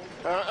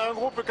 Un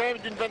groupe quand même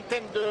d'une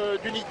vingtaine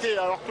d'unités,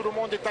 alors tout le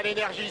monde est à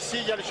l'énergie ici,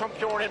 il y a le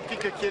champion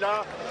olympique qui est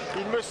là,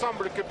 il me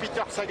semble que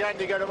Peter Sagan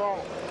également,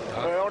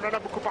 on en a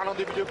beaucoup parlé en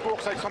début de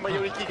course avec son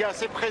maillot Ikiga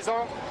assez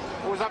présent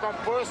aux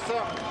avant-postes,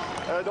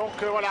 donc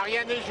voilà,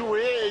 rien n'est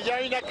joué, il y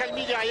a une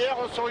accalmie derrière,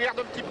 on se regarde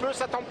un petit peu,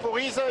 ça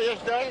temporise,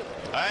 Yeshdal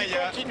qui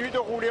continue de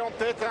rouler en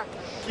tête,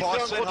 qui fait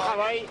un gros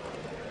travail.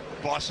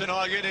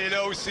 Bossenhagen est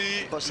là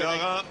aussi,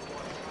 Laurent.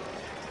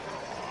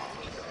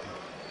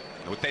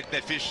 Nos têtes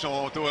d'affiche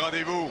sont au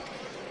rendez-vous.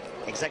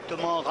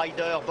 Exactement,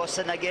 Ryder,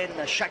 Bossenhagen,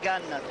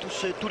 Sagan,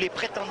 tous les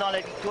prétendants à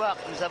la victoire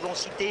que nous avons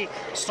cités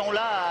sont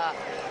là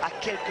à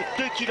quelques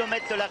 2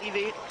 km de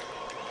l'arrivée.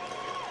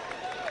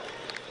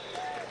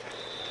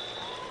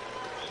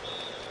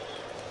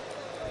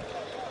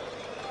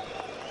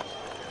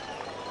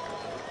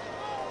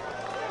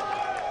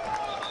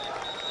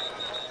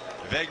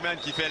 Wegman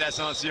qui fait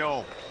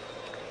l'ascension.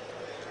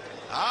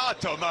 Ah,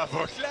 Thomas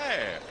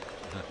VOECKLER.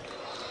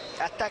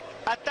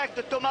 Attaque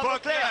de Thomas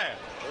VOECKLER.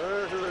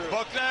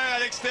 VOECKLER à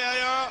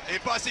l'extérieur est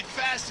passé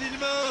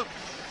facilement.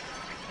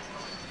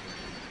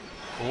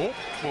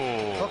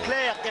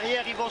 VOECKLER,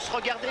 derrière, ils vont se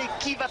regarder.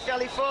 Qui va faire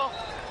l'effort?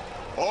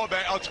 Oh,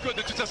 ben, en tout cas,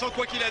 de toute façon,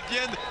 quoi qu'il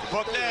advienne,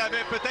 VOECKLER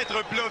avait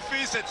peut-être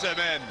bluffé cette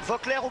semaine.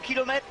 VOECKLER au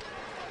kilomètre.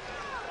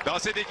 Dans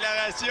ses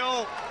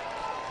déclarations,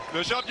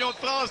 le champion de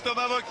France,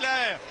 Thomas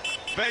VOECKLER,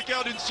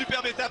 vainqueur d'une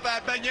superbe étape à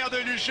la bannière de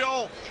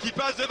Luchon, qui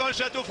passe devant le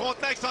château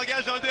Frontenac,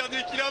 s'engage dans le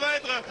dernier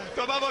kilomètre.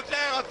 Thomas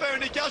VOECKLER a fait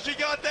un écart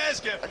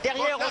gigantesque.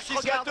 Derrière, on se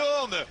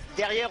regarde.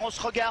 Derrière, on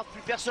se regarde.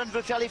 Plus personne ne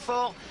veut faire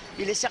l'effort.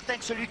 Il est certain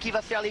que celui qui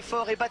va faire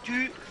l'effort est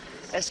battu.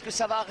 Est-ce que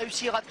ça va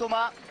réussir à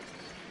Thomas?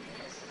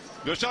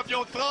 Le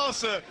champion de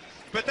France,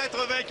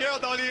 peut-être vainqueur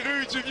dans les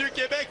rues du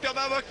Vieux-Québec,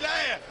 Thomas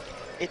VOECKLER.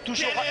 Et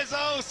toujours. Quelle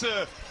aisance!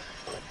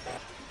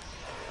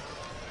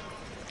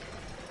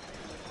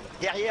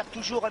 Derrière,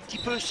 toujours un petit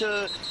peu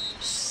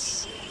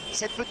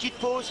cette petite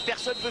pause.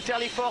 Personne ne peut faire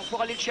l'effort pour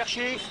aller le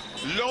chercher.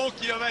 Long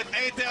kilomètre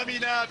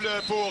interminable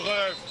pour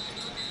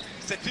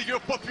cette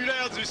figure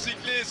populaire du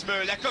cyclisme,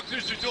 la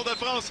coqueluche du Tour de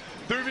France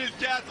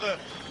 2004.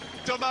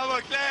 Thomas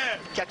VOECKLER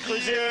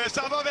qui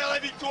s'en va vers la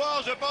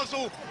victoire, je pense.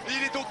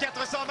 Il est aux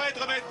 400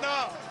 mètres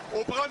maintenant.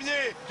 Au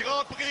premier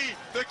Grand Prix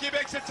de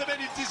Québec cette semaine,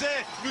 il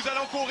disait « Nous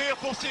allons courir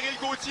pour Cyril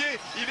Gauthier.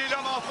 Il est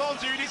l'homme en forme,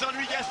 j'ai eu des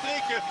ennuis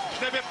gastriques.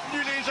 Je n'avais plus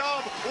les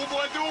jambes au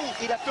mois d'août. »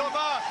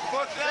 Thomas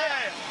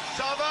VOECKLER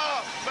s'en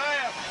va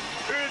vers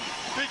une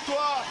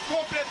victoire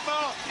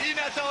complètement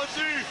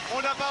inattendue.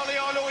 On a parlé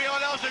en long et en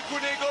large de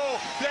Cunego,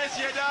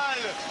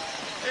 d'Esiedal.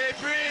 Et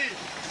puis,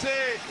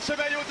 c'est ce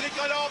maillot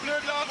tricolore bleu,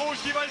 blanc, rouge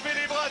qui va lever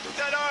les bras tout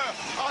à l'heure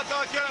en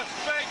tant que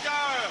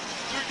vainqueur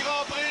du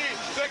Grand Prix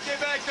de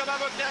Québec.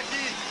 Thomas VOECKLER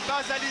qui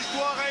passe à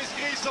l'histoire,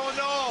 inscrit son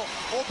nom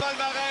au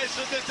palmarès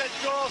de cette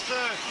course.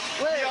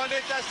 Qui en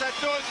est à sa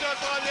toute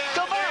première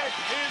année.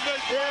 Il ne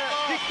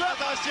le pas.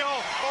 Attention,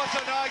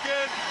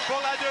 Bossenhagen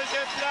pour la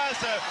deuxième place.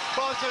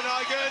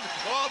 Bossenhagen,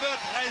 Robert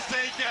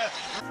Racing.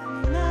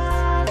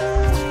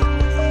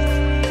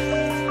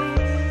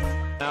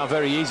 Now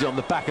very easy on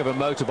the back of a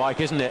motorbike,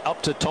 isn't it?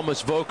 Up to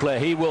Thomas VOECKLER.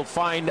 He will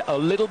find a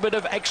little bit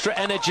of extra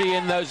energy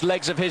in those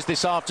legs of his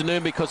this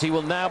afternoon, because he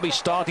will now be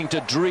starting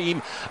to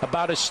dream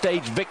about a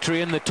stage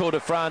victory in the Tour de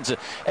France.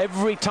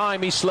 Every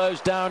time he slows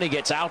down, he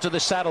gets out of the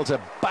saddle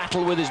to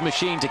battle with his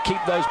machine to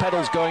keep those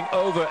pedals going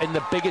over in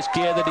the biggest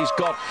gear that he's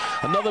got.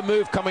 Another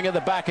move coming at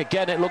the back.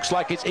 Again, it looks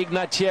like it's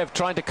Ignatiev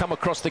trying to come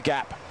across the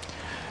gap.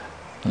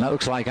 And that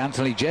looks like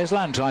Anthony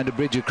Jeslan trying to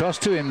bridge across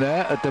to him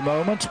there at the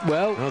moment.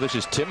 Well, oh, this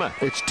is Timmer.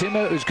 It's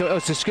Timmer who's got. Oh,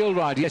 it's a skill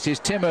rider. Yes, it's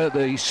Timmer.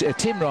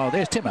 Timmer.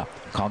 There's Timmer.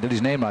 Can't get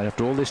his name right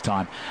after all this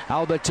time.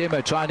 Albert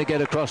Timmer trying to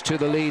get across to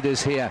the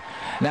leaders here.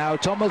 Now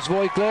Thomas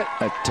VOECKLER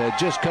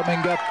just coming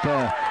up.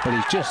 But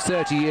he's just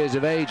 30 years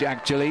of age.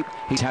 Actually,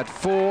 he's had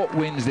 4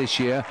 wins this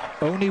year.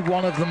 Only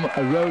one of them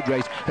a road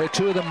race.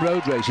 2 of them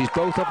road races.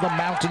 Both of them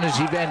mountainous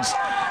events.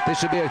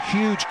 This would be a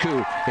huge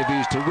coup if he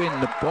was to win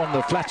one of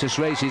the flattest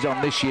races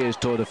on this year's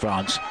Tour de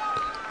France.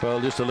 Well,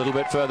 just a little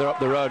bit further up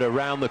the road,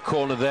 around the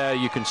corner there,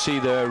 you can see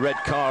the red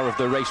car of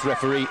the race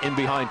referee in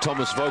behind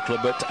Thomas VOECKLER.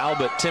 But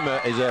Albert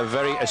Timmer is a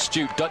very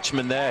astute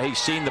Dutchman there. He's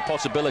seen the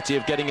possibility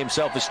of getting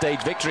himself a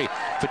stage victory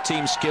for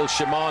Team Skill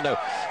Shimano.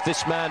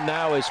 This man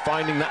now is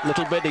finding that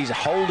little bit. He's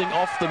holding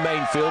off the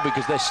main field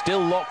because they're still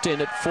locked in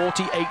at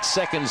 48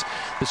 seconds.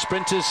 The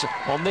sprinters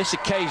on this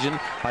occasion,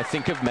 I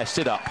think, have messed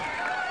it up.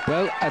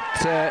 Well,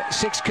 at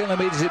 6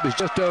 kilometres it was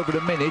just over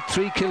a minute.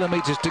 3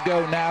 kilometres to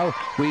go now.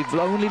 We've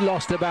only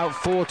lost about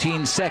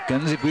 14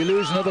 seconds. If we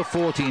lose another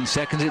 14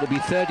 seconds, it'll be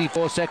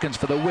 34 seconds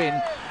for the win,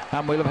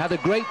 and we'll have had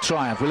a great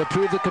triumph. We'll have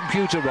proved the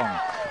computer wrong.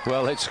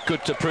 Well, it's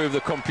good to prove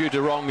the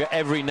computer wrong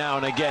every now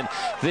and again.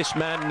 This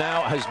man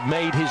now has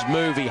made his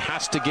move. He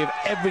has to give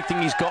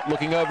everything he's got,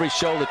 looking over his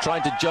shoulder,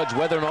 trying to judge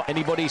whether or not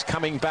anybody's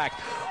coming back.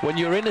 When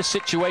you're in a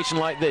situation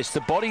like this,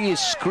 the body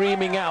is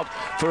screaming out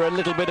for a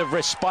little bit of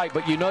respite,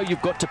 but you know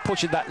you've got to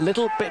push it that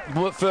little bit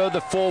further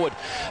forward.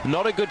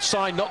 Not a good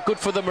sign, not good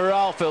for the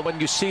morale, Phil,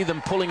 when you see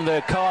them pulling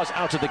their cars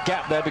out of the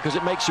gap there, because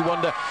it makes you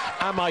wonder,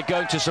 am I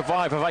going to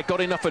survive? Have I got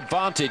enough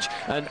advantage?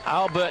 And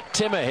Albert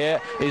Timmer here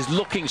is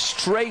looking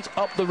straight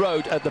up the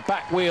road at the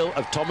back wheel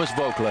of Thomas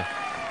VOECKLER.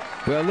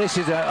 Well, this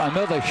is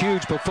another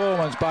huge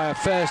performance by a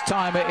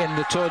first-timer in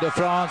the Tour de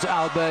France,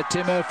 Albert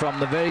Timmer, from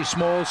the very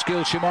small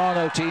skill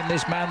Shimano team.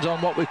 This man's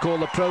on what we call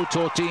the Pro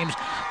Tour teams.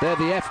 They're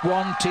the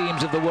F1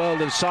 teams of the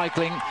world of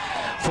cycling.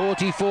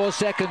 44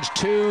 seconds,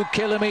 2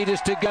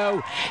 kilometres to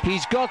go.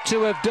 He's got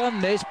to have done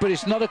this, but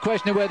it's not a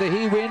question of whether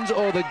he wins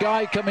or the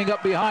guy coming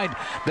up behind.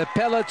 The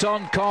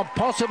peloton can't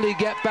possibly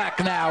get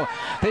back now.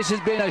 This has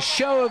been a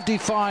show of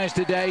defiance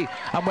today,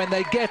 and when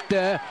they get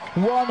there,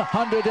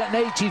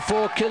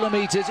 184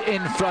 kilometres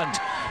in front.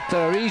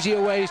 There are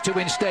easier ways to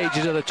win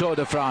stages of the Tour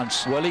de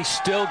France. Well, he's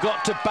still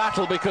got to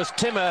battle, because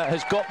Timmer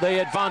has got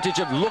the advantage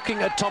of looking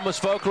at Thomas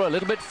VOECKLER a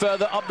little bit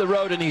further up the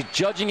road, and he's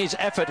judging his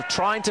effort,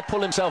 trying to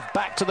pull himself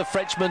back to the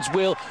Frenchman's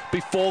wheel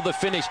before the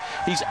finish.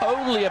 He's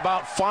only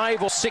about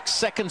 5 or 6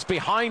 seconds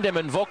behind him,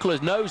 and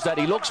VOECKLER knows that.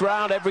 He looks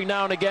round every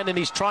now and again, and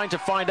he's trying to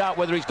find out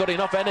whether he's got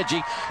enough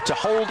energy to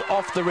hold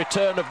off the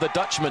return of the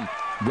Dutchman.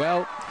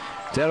 Well,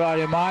 dare I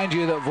remind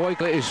you that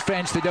VOECKLER is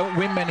French. They don't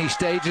win many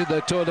stages of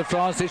the Tour de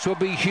France. This will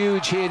be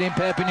huge here in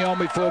Perpignan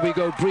before we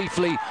go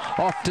briefly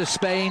off to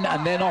Spain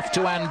and then off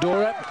to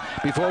Andorra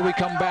before we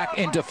come back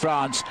into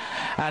France.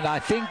 And I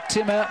think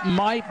Timmer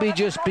might be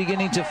just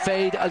beginning to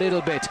fade a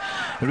little bit.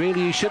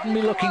 Really, you shouldn't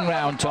be looking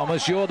round,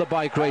 Thomas. You're the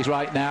bike race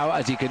right now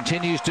as he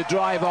continues to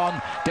drive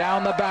on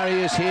down the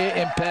barriers here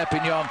in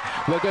Perpignan.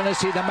 We're going to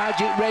see the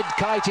magic red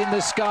kite in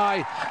the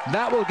sky.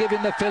 That will give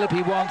him the fillip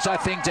he wants, I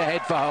think, to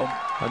head for home.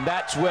 And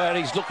that's where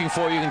he's looking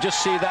for. You can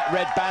just see that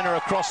red banner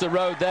across the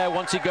road there.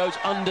 Once he goes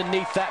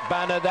underneath that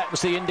banner, that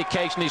was the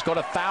indication he's got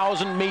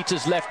 1,000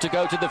 meters left to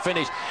go to the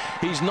finish.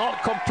 He's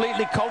not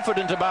completely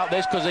confident about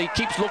this, because he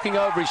keeps looking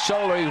over his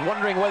shoulder. He's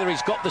wondering whether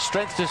he's got the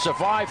strength to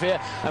survive here.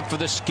 And for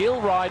the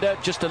skill rider,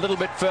 just a little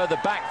bit further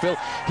back, Phil,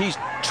 he's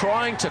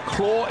trying to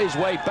claw his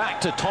way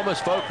back to Thomas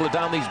VOECKLER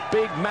down these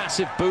big,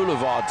 massive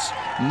boulevards.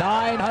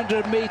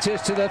 900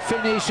 meters to the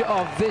finish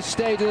of this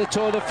stage of the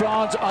Tour de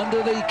France.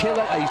 Under the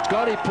kilo, he's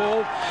got it,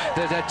 Paul.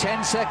 There's a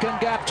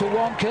 10-second gap to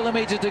 1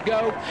 kilometre to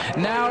go.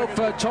 Now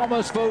for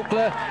Thomas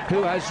VOECKLER,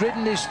 who has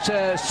ridden his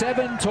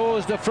 7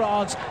 Tours de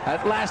France.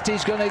 At last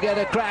he's going to get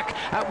a crack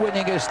at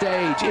winning a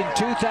stage. In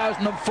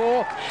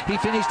 2004, he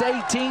finished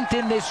 18th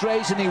in this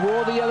race, and he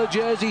wore the yellow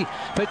jersey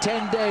for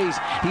 10 days.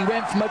 He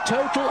went from a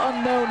total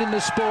unknown in the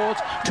sport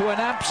to an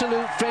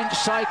absolute French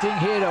cycling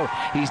hero.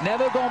 He's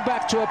never gone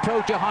back to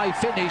approach a high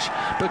finish,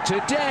 but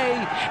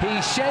today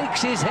he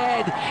shakes his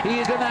head. He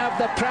is going to have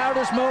the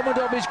proudest moment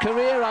of his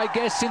career, I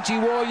guess, since he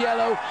wore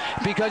yellow,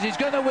 because he's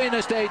going to win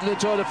a stage of the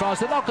Tour de France.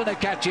 They're not going to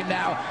catch him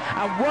now,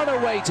 and what a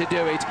way to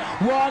do it.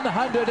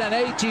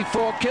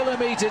 184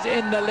 kilometres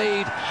in the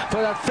lead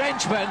for a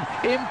Frenchman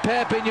in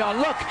Perpignan.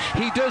 Look,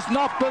 he does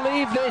not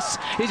believe this.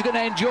 He's going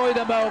to enjoy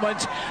the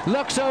moment.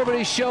 Looks over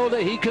his shoulder.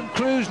 He can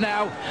cruise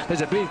now.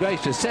 There's a big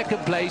race for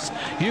second place.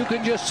 You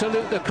can just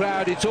salute the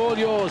crowd. It's all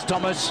yours,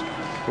 Thomas.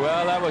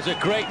 Well, that was a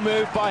great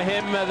move by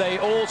him. They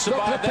all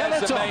survived.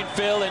 There's the main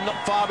fill, and not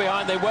far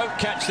behind. They won't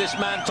catch this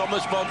man,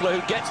 Thomas VOECKLER,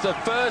 who gets the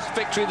first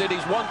victory that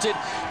he's wanted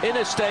in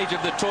a stage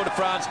of the Tour de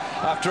France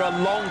after a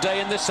long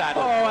day in the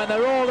saddle. Oh, and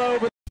they're all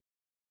over.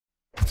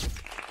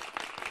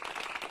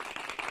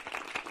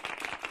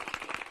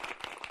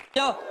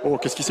 Oh,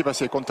 qu'est-ce qui s'est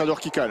passé? Contador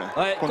qui cale.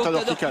 Ouais,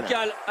 Contador qui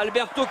cale.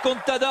 Alberto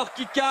Contador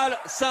qui cale.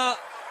 Ça,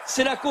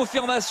 c'est la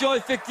confirmation,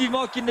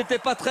 effectivement, qu'il n'était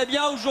pas très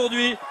bien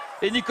aujourd'hui.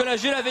 Et Nicolas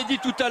G l'avait dit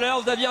tout à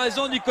l'heure, vous aviez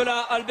raison,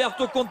 Nicolas.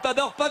 Alberto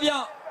Contador, pas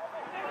bien.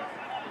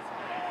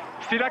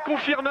 C'est la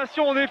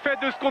confirmation en effet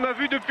de ce qu'on a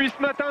vu depuis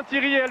ce matin,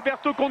 Thierry, et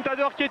Alberto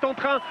Contador qui est en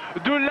train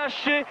de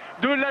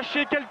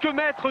lâcher quelques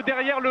mètres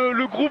derrière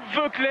le groupe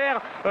VOECKLER,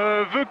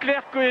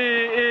 VOECKLER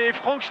et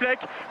Frank Schleck.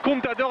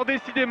 Contador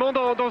décidément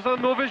dans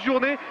une mauvaise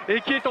journée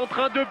et qui est en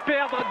train de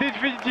perdre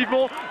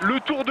définitivement le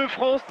Tour de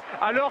France,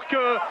 alors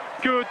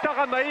que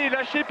Taramae est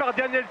lâché par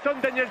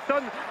Danielson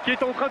qui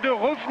est en train de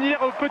revenir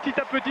petit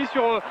à petit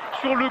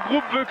sur le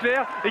groupe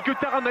VOECKLER, et que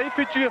Taramae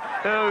fait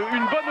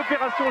une bonne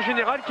opération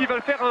générale qui va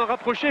le faire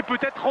rapprocher,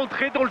 peut-être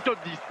rentrer dans le top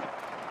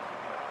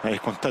 10. Et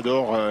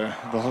Contador,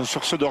 dans un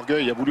sursaut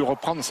d'orgueil, a voulu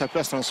reprendre sa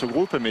place dans ce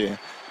groupe, mais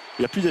il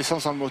n'y a plus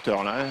d'essence dans le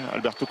moteur là.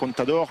 Alberto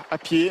Contador à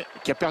pied,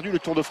 qui a perdu le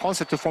Tour de France.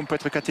 Cette fois on peut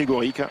être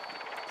catégorique,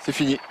 c'est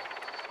fini.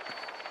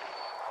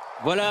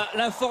 Voilà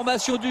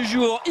l'information du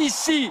jour.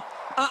 Ici,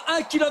 à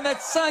 1,5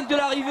 km de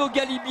l'arrivée au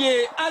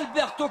Galibier.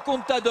 Alberto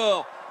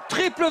Contador,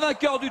 triple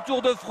vainqueur du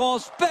Tour de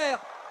France, perd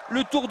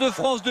le Tour de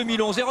France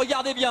 2011. Et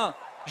regardez bien,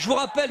 je vous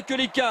rappelle que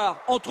l'écart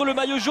entre le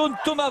maillot jaune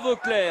Thomas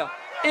VOECKLER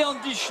et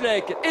Andy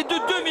Schleck est de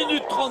 2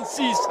 minutes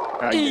 36.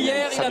 Et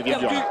hier,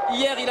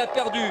 il a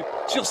perdu.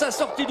 Sur sa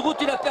sortie de route,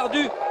 il a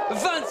perdu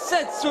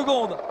 27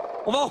 secondes.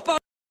 On va en reparler.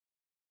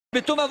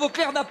 Mais Thomas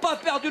VOECKLER n'a pas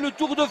perdu le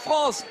Tour de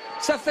France.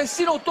 Ça fait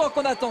si longtemps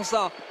qu'on attend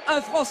ça. Un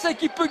Français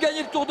qui peut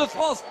gagner le Tour de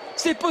France,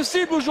 c'est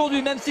possible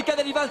aujourd'hui, même si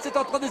Cadel Evans est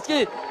en train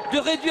d'essayer de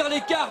réduire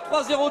l'écart.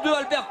 3-0-2,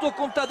 Alberto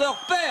Contador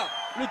perd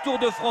le Tour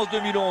de France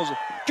 2011.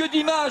 Que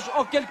d'images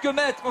en quelques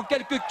mètres, en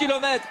quelques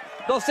kilomètres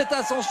dans cette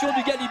ascension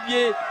du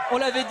Galibier. On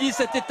l'avait dit,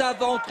 cette étape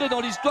va entrer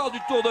dans l'histoire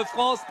du Tour de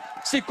France.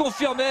 C'est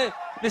confirmé,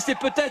 mais c'est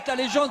peut-être la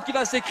légende qui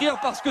va s'écrire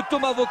parce que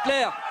Thomas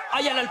VOECKLER,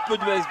 il y a l'Alpe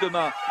d'Huez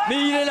demain. Mais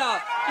il est là,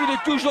 il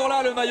est toujours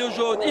là le maillot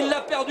jaune. Il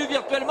l'a perdu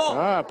virtuellement,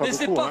 mais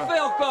c'est pas fait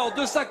encore.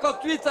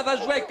 2,58, ça va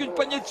jouer avec une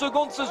poignée de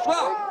secondes ce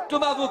soir.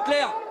 Thomas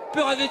VOECKLER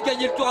peut rêver de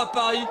gagner le Tour à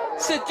Paris.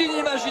 C'est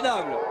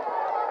inimaginable.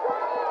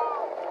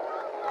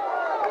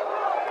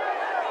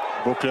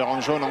 VOECKLER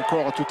en jaune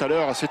encore tout à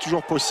l'heure, c'est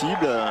toujours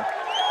possible.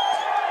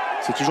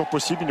 C'est toujours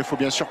possible, il ne faut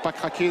bien sûr pas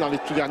craquer dans les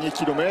tout derniers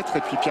kilomètres.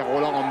 Et puis Pierre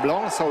Rolland en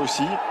blanc, ça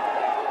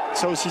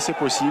aussi c'est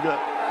possible.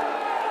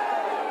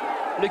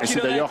 Et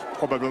c'est d'ailleurs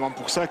probablement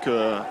pour ça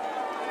que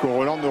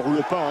Rolland ne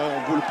roule pas.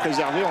 On veut le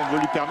préserver, on veut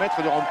lui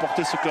permettre de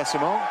remporter ce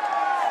classement.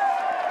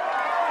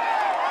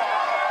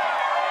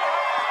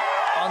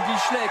 Andy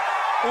Schleck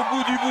au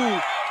bout du bout,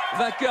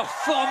 vainqueur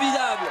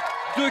formidable.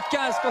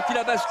 2,15 quand il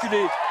a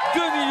basculé,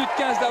 2 minutes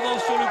 15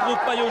 d'avance sur le groupe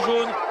maillot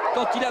jaune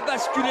quand il a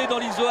basculé dans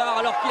l'Isoard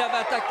alors qu'il avait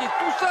attaqué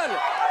tout seul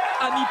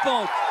à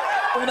mi-pente.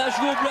 On a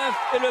joué au bluff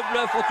et le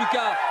bluff en tout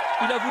cas,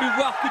 il a voulu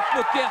voir coup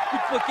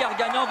de poker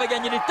gagnant, va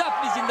gagner l'étape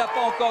mais il n'a pas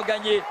encore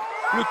gagné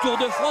le Tour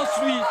de France.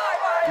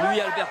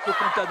 Lui Alberto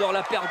Contador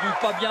l'a perdu,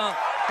 pas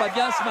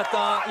bien ce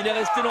matin, il est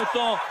resté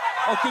longtemps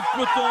en queue de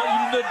peloton,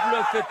 il ne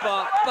bluffait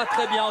pas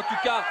très bien en tout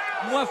cas,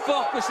 moins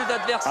fort que ses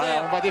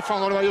adversaires. On va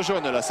défendre le maillot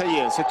jaune là, ça y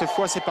est, cette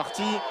fois c'est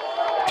parti.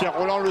 Pierre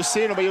Rolland le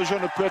sait, le maillot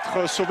jaune peut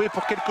être sauvé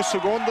pour quelques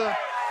secondes.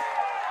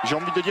 J'ai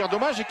envie de dire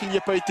dommage qu'il n'y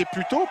ait pas été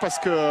plus tôt parce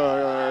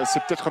que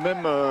c'est peut-être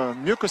même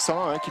mieux que ça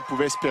qu'il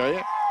pouvait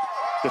espérer.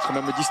 Peut-être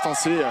même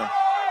distancer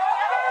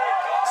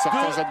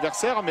certains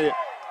adversaires, mais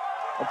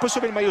on peut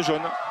sauver le maillot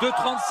jaune.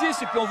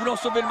 2,36 et puis en voulant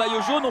sauver le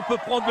maillot jaune, on peut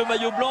prendre le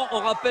maillot blanc. On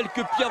rappelle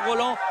que Pierre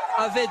Rolland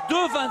avait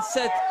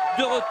 2,27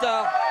 de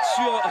retard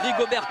sur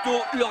Rigoberto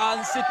Urán.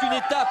 C'est une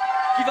étape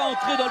qui va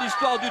entrer dans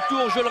l'histoire du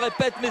Tour, je le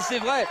répète, mais c'est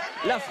vrai.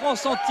 La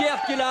France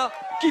entière qui est là,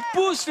 qui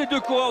pousse les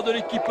deux coureurs de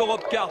l'équipe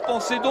Europcar.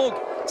 Pensez donc,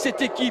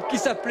 cette équipe qui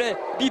s'appelait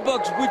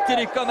B-Box Bouygues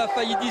Télécom a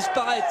failli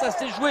disparaître. Ça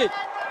s'est joué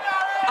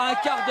à un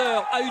quart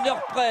d'heure, à 1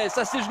 heure près.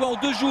 Ça s'est joué en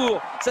 2 jours.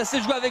 Ça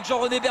s'est joué avec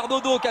Jean-René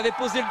Bernaudot qui avait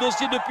posé le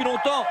dossier depuis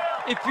longtemps.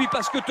 Et puis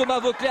parce que Thomas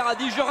VOECKLER a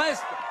dit je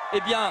reste,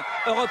 eh bien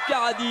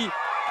Europcar a dit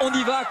on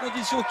y va à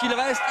condition qu'il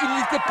reste.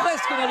 Il était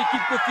presque dans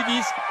l'équipe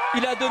Cofidis.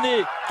 Il a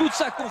donné toute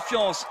sa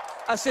confiance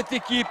à cette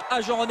équipe, à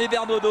Jean-René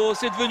Bernaudot.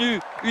 C'est devenu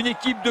une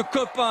équipe de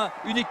copains,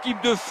 une équipe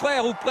de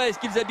frères ou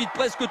presque. Ils habitent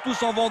presque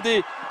tous en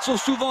Vendée, sont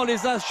souvent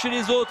les uns chez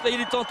les autres et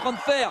il est en train de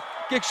faire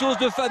quelque chose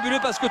de fabuleux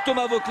parce que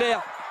Thomas VOECKLER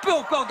peut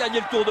encore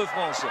gagner le Tour de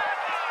France.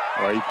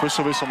 Ouais, il peut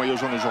sauver son maillot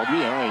jaune aujourd'hui,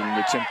 il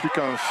ne tient plus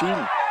qu'à un fil.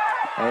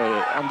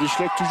 Andy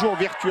Schleck toujours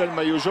virtuel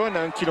maillot jaune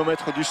à 1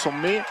 km du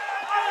sommet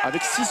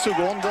avec 8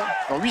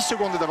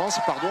 secondes d'avance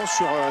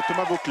sur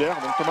Thomas VOECKLER.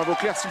 Donc Thomas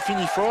VOECKLER s'il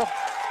finit fort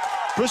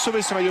peut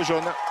sauver ce maillot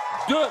jaune.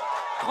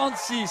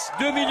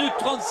 2 minutes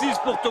 36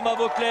 pour Thomas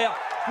VOECKLER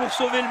pour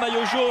sauver le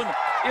maillot jaune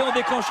et on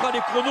déclenchera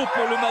les chronos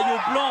pour le maillot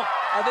blanc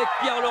avec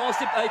Pierre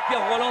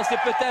Rolland.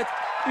 C'est peut-être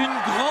une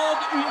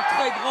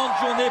très grande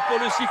journée pour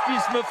le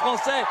cyclisme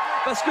français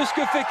parce que ce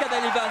que fait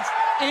Cadel Evans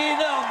est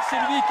énorme. C'est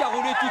lui qui a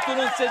roulé tout au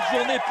long de cette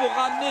journée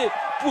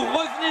pour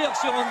revenir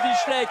sur Andy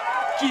Schleck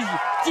qui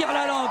tire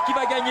la langue, qui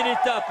va gagner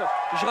l'étape.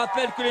 Je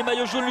rappelle que les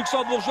maillots jaunes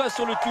luxembourgeois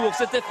sur le Tour,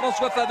 c'était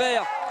François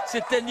Faber,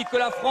 c'était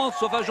Nicolas Frantz,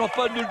 enfin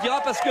Jean-Paul nous le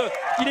dira parce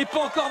qu'il n'est pas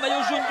encore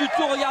maillot jaune du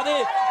Tour.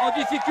 Regardez, en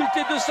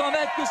difficulté 200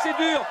 mètres,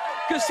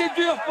 que c'est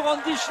dur pour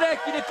Andy Schleck.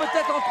 Il est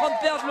peut-être en train de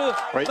perdre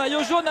le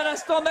maillot jaune à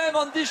l'instant même.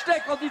 Andy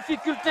Schleck en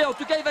difficulté, en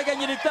tout cas il va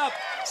gagner l'étape,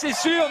 c'est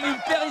sûr, mais il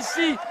perd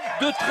ici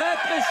de très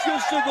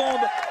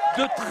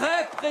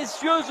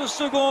précieuses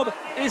secondes,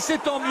 et c'est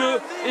tant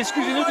mieux.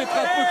 Excusez-nous d'être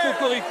un peu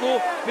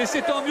cocorico, mais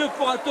c'est tant mieux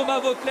pour un Thomas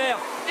VOECKLER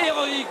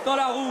héroïque dans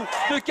la roue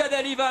de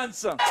Cadel Evans.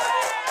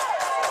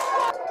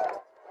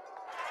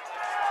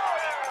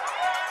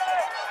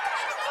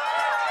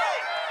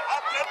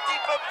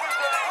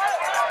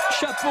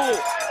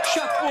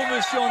 Chapeau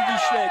monsieur Andy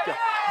Schleck,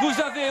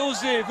 vous avez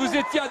osé, vous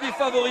étiez un des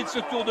favoris de ce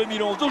Tour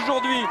 2011.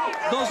 Aujourd'hui,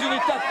 dans une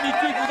étape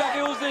mythique, vous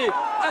avez osé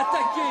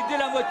attaquer dès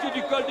la moitié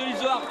du col de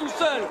l'Isoard tout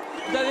seul.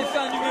 Vous avez fait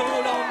un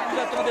numéro là où on ne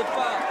vous attendait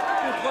pas,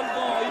 contre le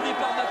vent, aidé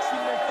par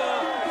Maxime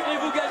Montfort, et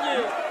vous gagnez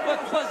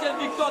votre 3e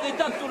victoire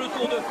d'étape sur le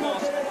Tour de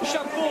France.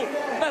 Chapeau,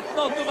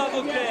 maintenant Thomas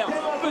VOECKLER.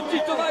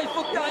 Petit Thomas, il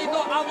faut que tu arrives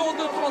avant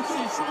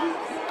 2,36.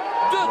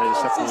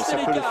 2,36 c'est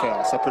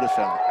l'écart. Ça peut le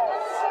faire.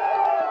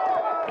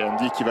 Et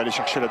Andy qui va aller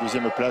chercher la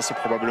deuxième place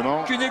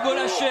probablement.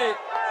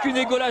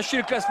 Cunego lâché,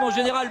 le classement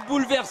général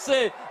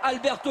bouleversé.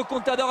 Alberto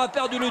Contador a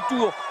perdu le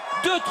tour.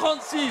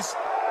 2,36.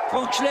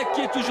 Frank Schleck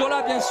qui est toujours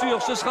là, bien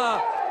sûr. Ce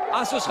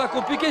sera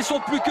compliqué. Ils sont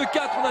plus que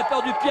 4. On a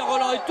perdu Pierre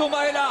Rolland et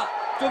Thomas est là.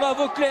 Thomas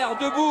VOECKLER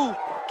debout,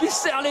 qui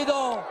serre les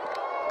dents.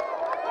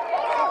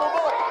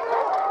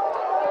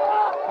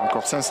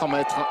 Encore 500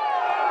 mètres.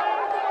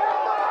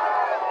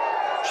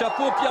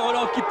 Chapeau Pierre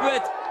Rolland qui peut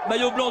être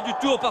maillot blanc du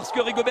tour parce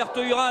que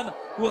Rigoberto Urán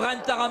ou Ran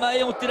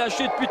Taramae ont été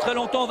lâchés depuis très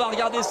longtemps. On va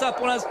regarder ça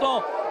pour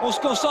l'instant. On se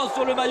concentre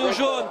sur le maillot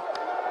jaune.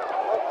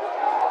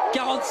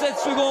 47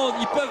 secondes,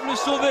 ils peuvent le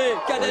sauver.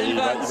 Cadel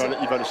Evans.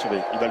 Il va le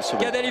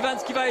sauver. Cadel Evans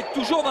qui va être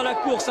toujours dans la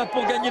course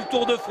pour gagner le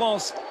Tour de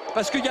France.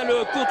 Parce qu'il y a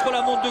le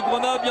contre-la-montre de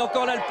Grenoble, il y a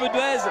encore l'Alpe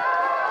d'Huez.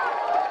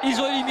 Ils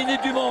ont éliminé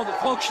du monde.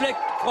 Frank Schleck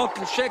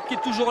qui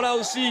est toujours là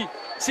aussi.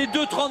 C'est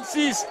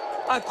 2,36.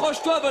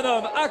 Accroche-toi,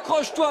 bonhomme.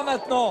 Accroche-toi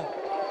maintenant.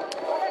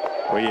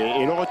 Oui,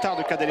 et le retard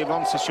de Cadel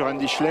Evans sur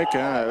Andy Schleck,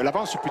 hein,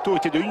 l'avance plutôt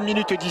était de 1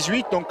 minute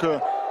 18, donc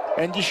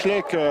Andy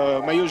Schleck,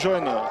 maillot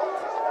jaune,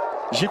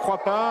 j'y crois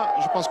pas.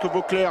 Je pense que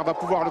VOECKLER va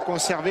pouvoir le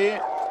conserver.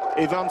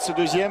 Evans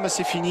deuxième,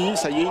 c'est fini,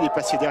 ça y est, il est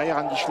passé derrière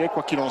Andy Schleck,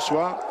 quoi qu'il en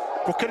soit,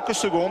 pour quelques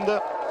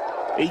secondes.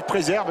 Et il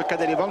préserve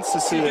Cadel Evans,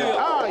 c'est...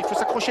 Ah, il faut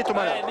s'accrocher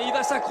Thomas. Ouais, mais il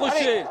va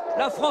s'accrocher.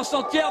 La France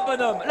entière,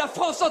 bonhomme. La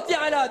France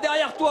entière est là,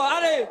 derrière toi,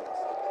 allez.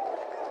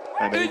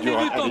 Une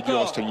minute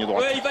encore.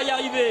 Oui, il va y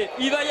arriver,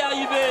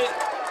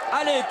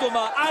 Allez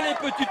Thomas, allez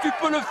petit, tu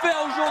peux le faire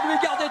aujourd'hui,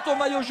 gardez ton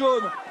maillot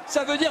jaune.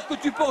 Ça veut dire que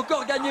tu peux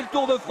encore gagner le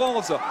Tour de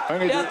France.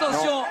 Et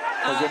attention,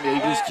 il y a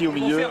Iglinski au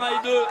milieu.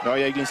 Non,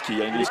 il y a Iglinski.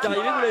 Il est arrivé,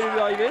 vous l'avez vu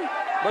arriver?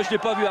 Moi je ne l'ai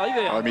pas vu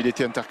arriver. Ah, mais il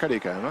était intercalé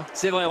quand même. Hein.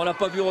 C'est vrai, on l'a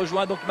pas vu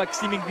rejoindre. Donc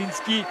Maxime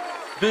Iglinski,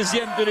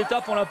 deuxième de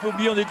l'étape, on l'a pas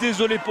oublié. On est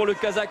désolé pour le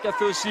Kazakh qui a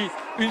fait aussi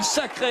une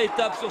sacrée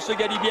étape sur ce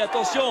galibier.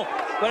 Attention,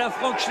 voilà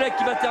Frank Schleck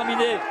qui va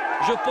terminer.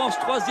 Je pense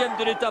troisième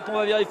de l'étape, on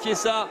va vérifier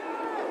ça.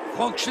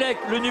 Frank Schleck,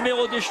 le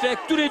numéro des Schleck,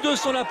 tous les deux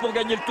sont là pour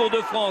gagner le Tour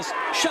de France.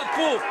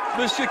 Chapeau,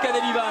 monsieur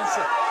Cadel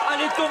Evans.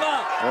 Allez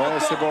Thomas, ouais,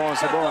 c'est bon.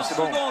 C'est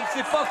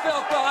pas fait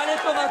encore. Allez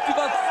Thomas, tu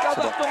vas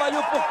avoir ton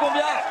maillot pour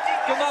combien?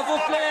 Thomas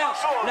VOECKLER,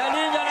 la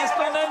ligne à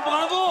l'instant même,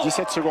 bravo.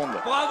 17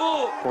 secondes.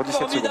 Bravo, pour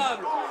 17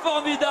 formidable,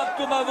 formidable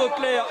Thomas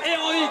VOECKLER,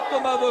 héroïque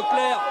Thomas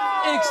VOECKLER,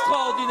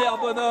 extraordinaire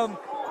bonhomme,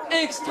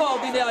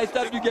 extraordinaire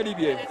étape du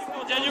galibier.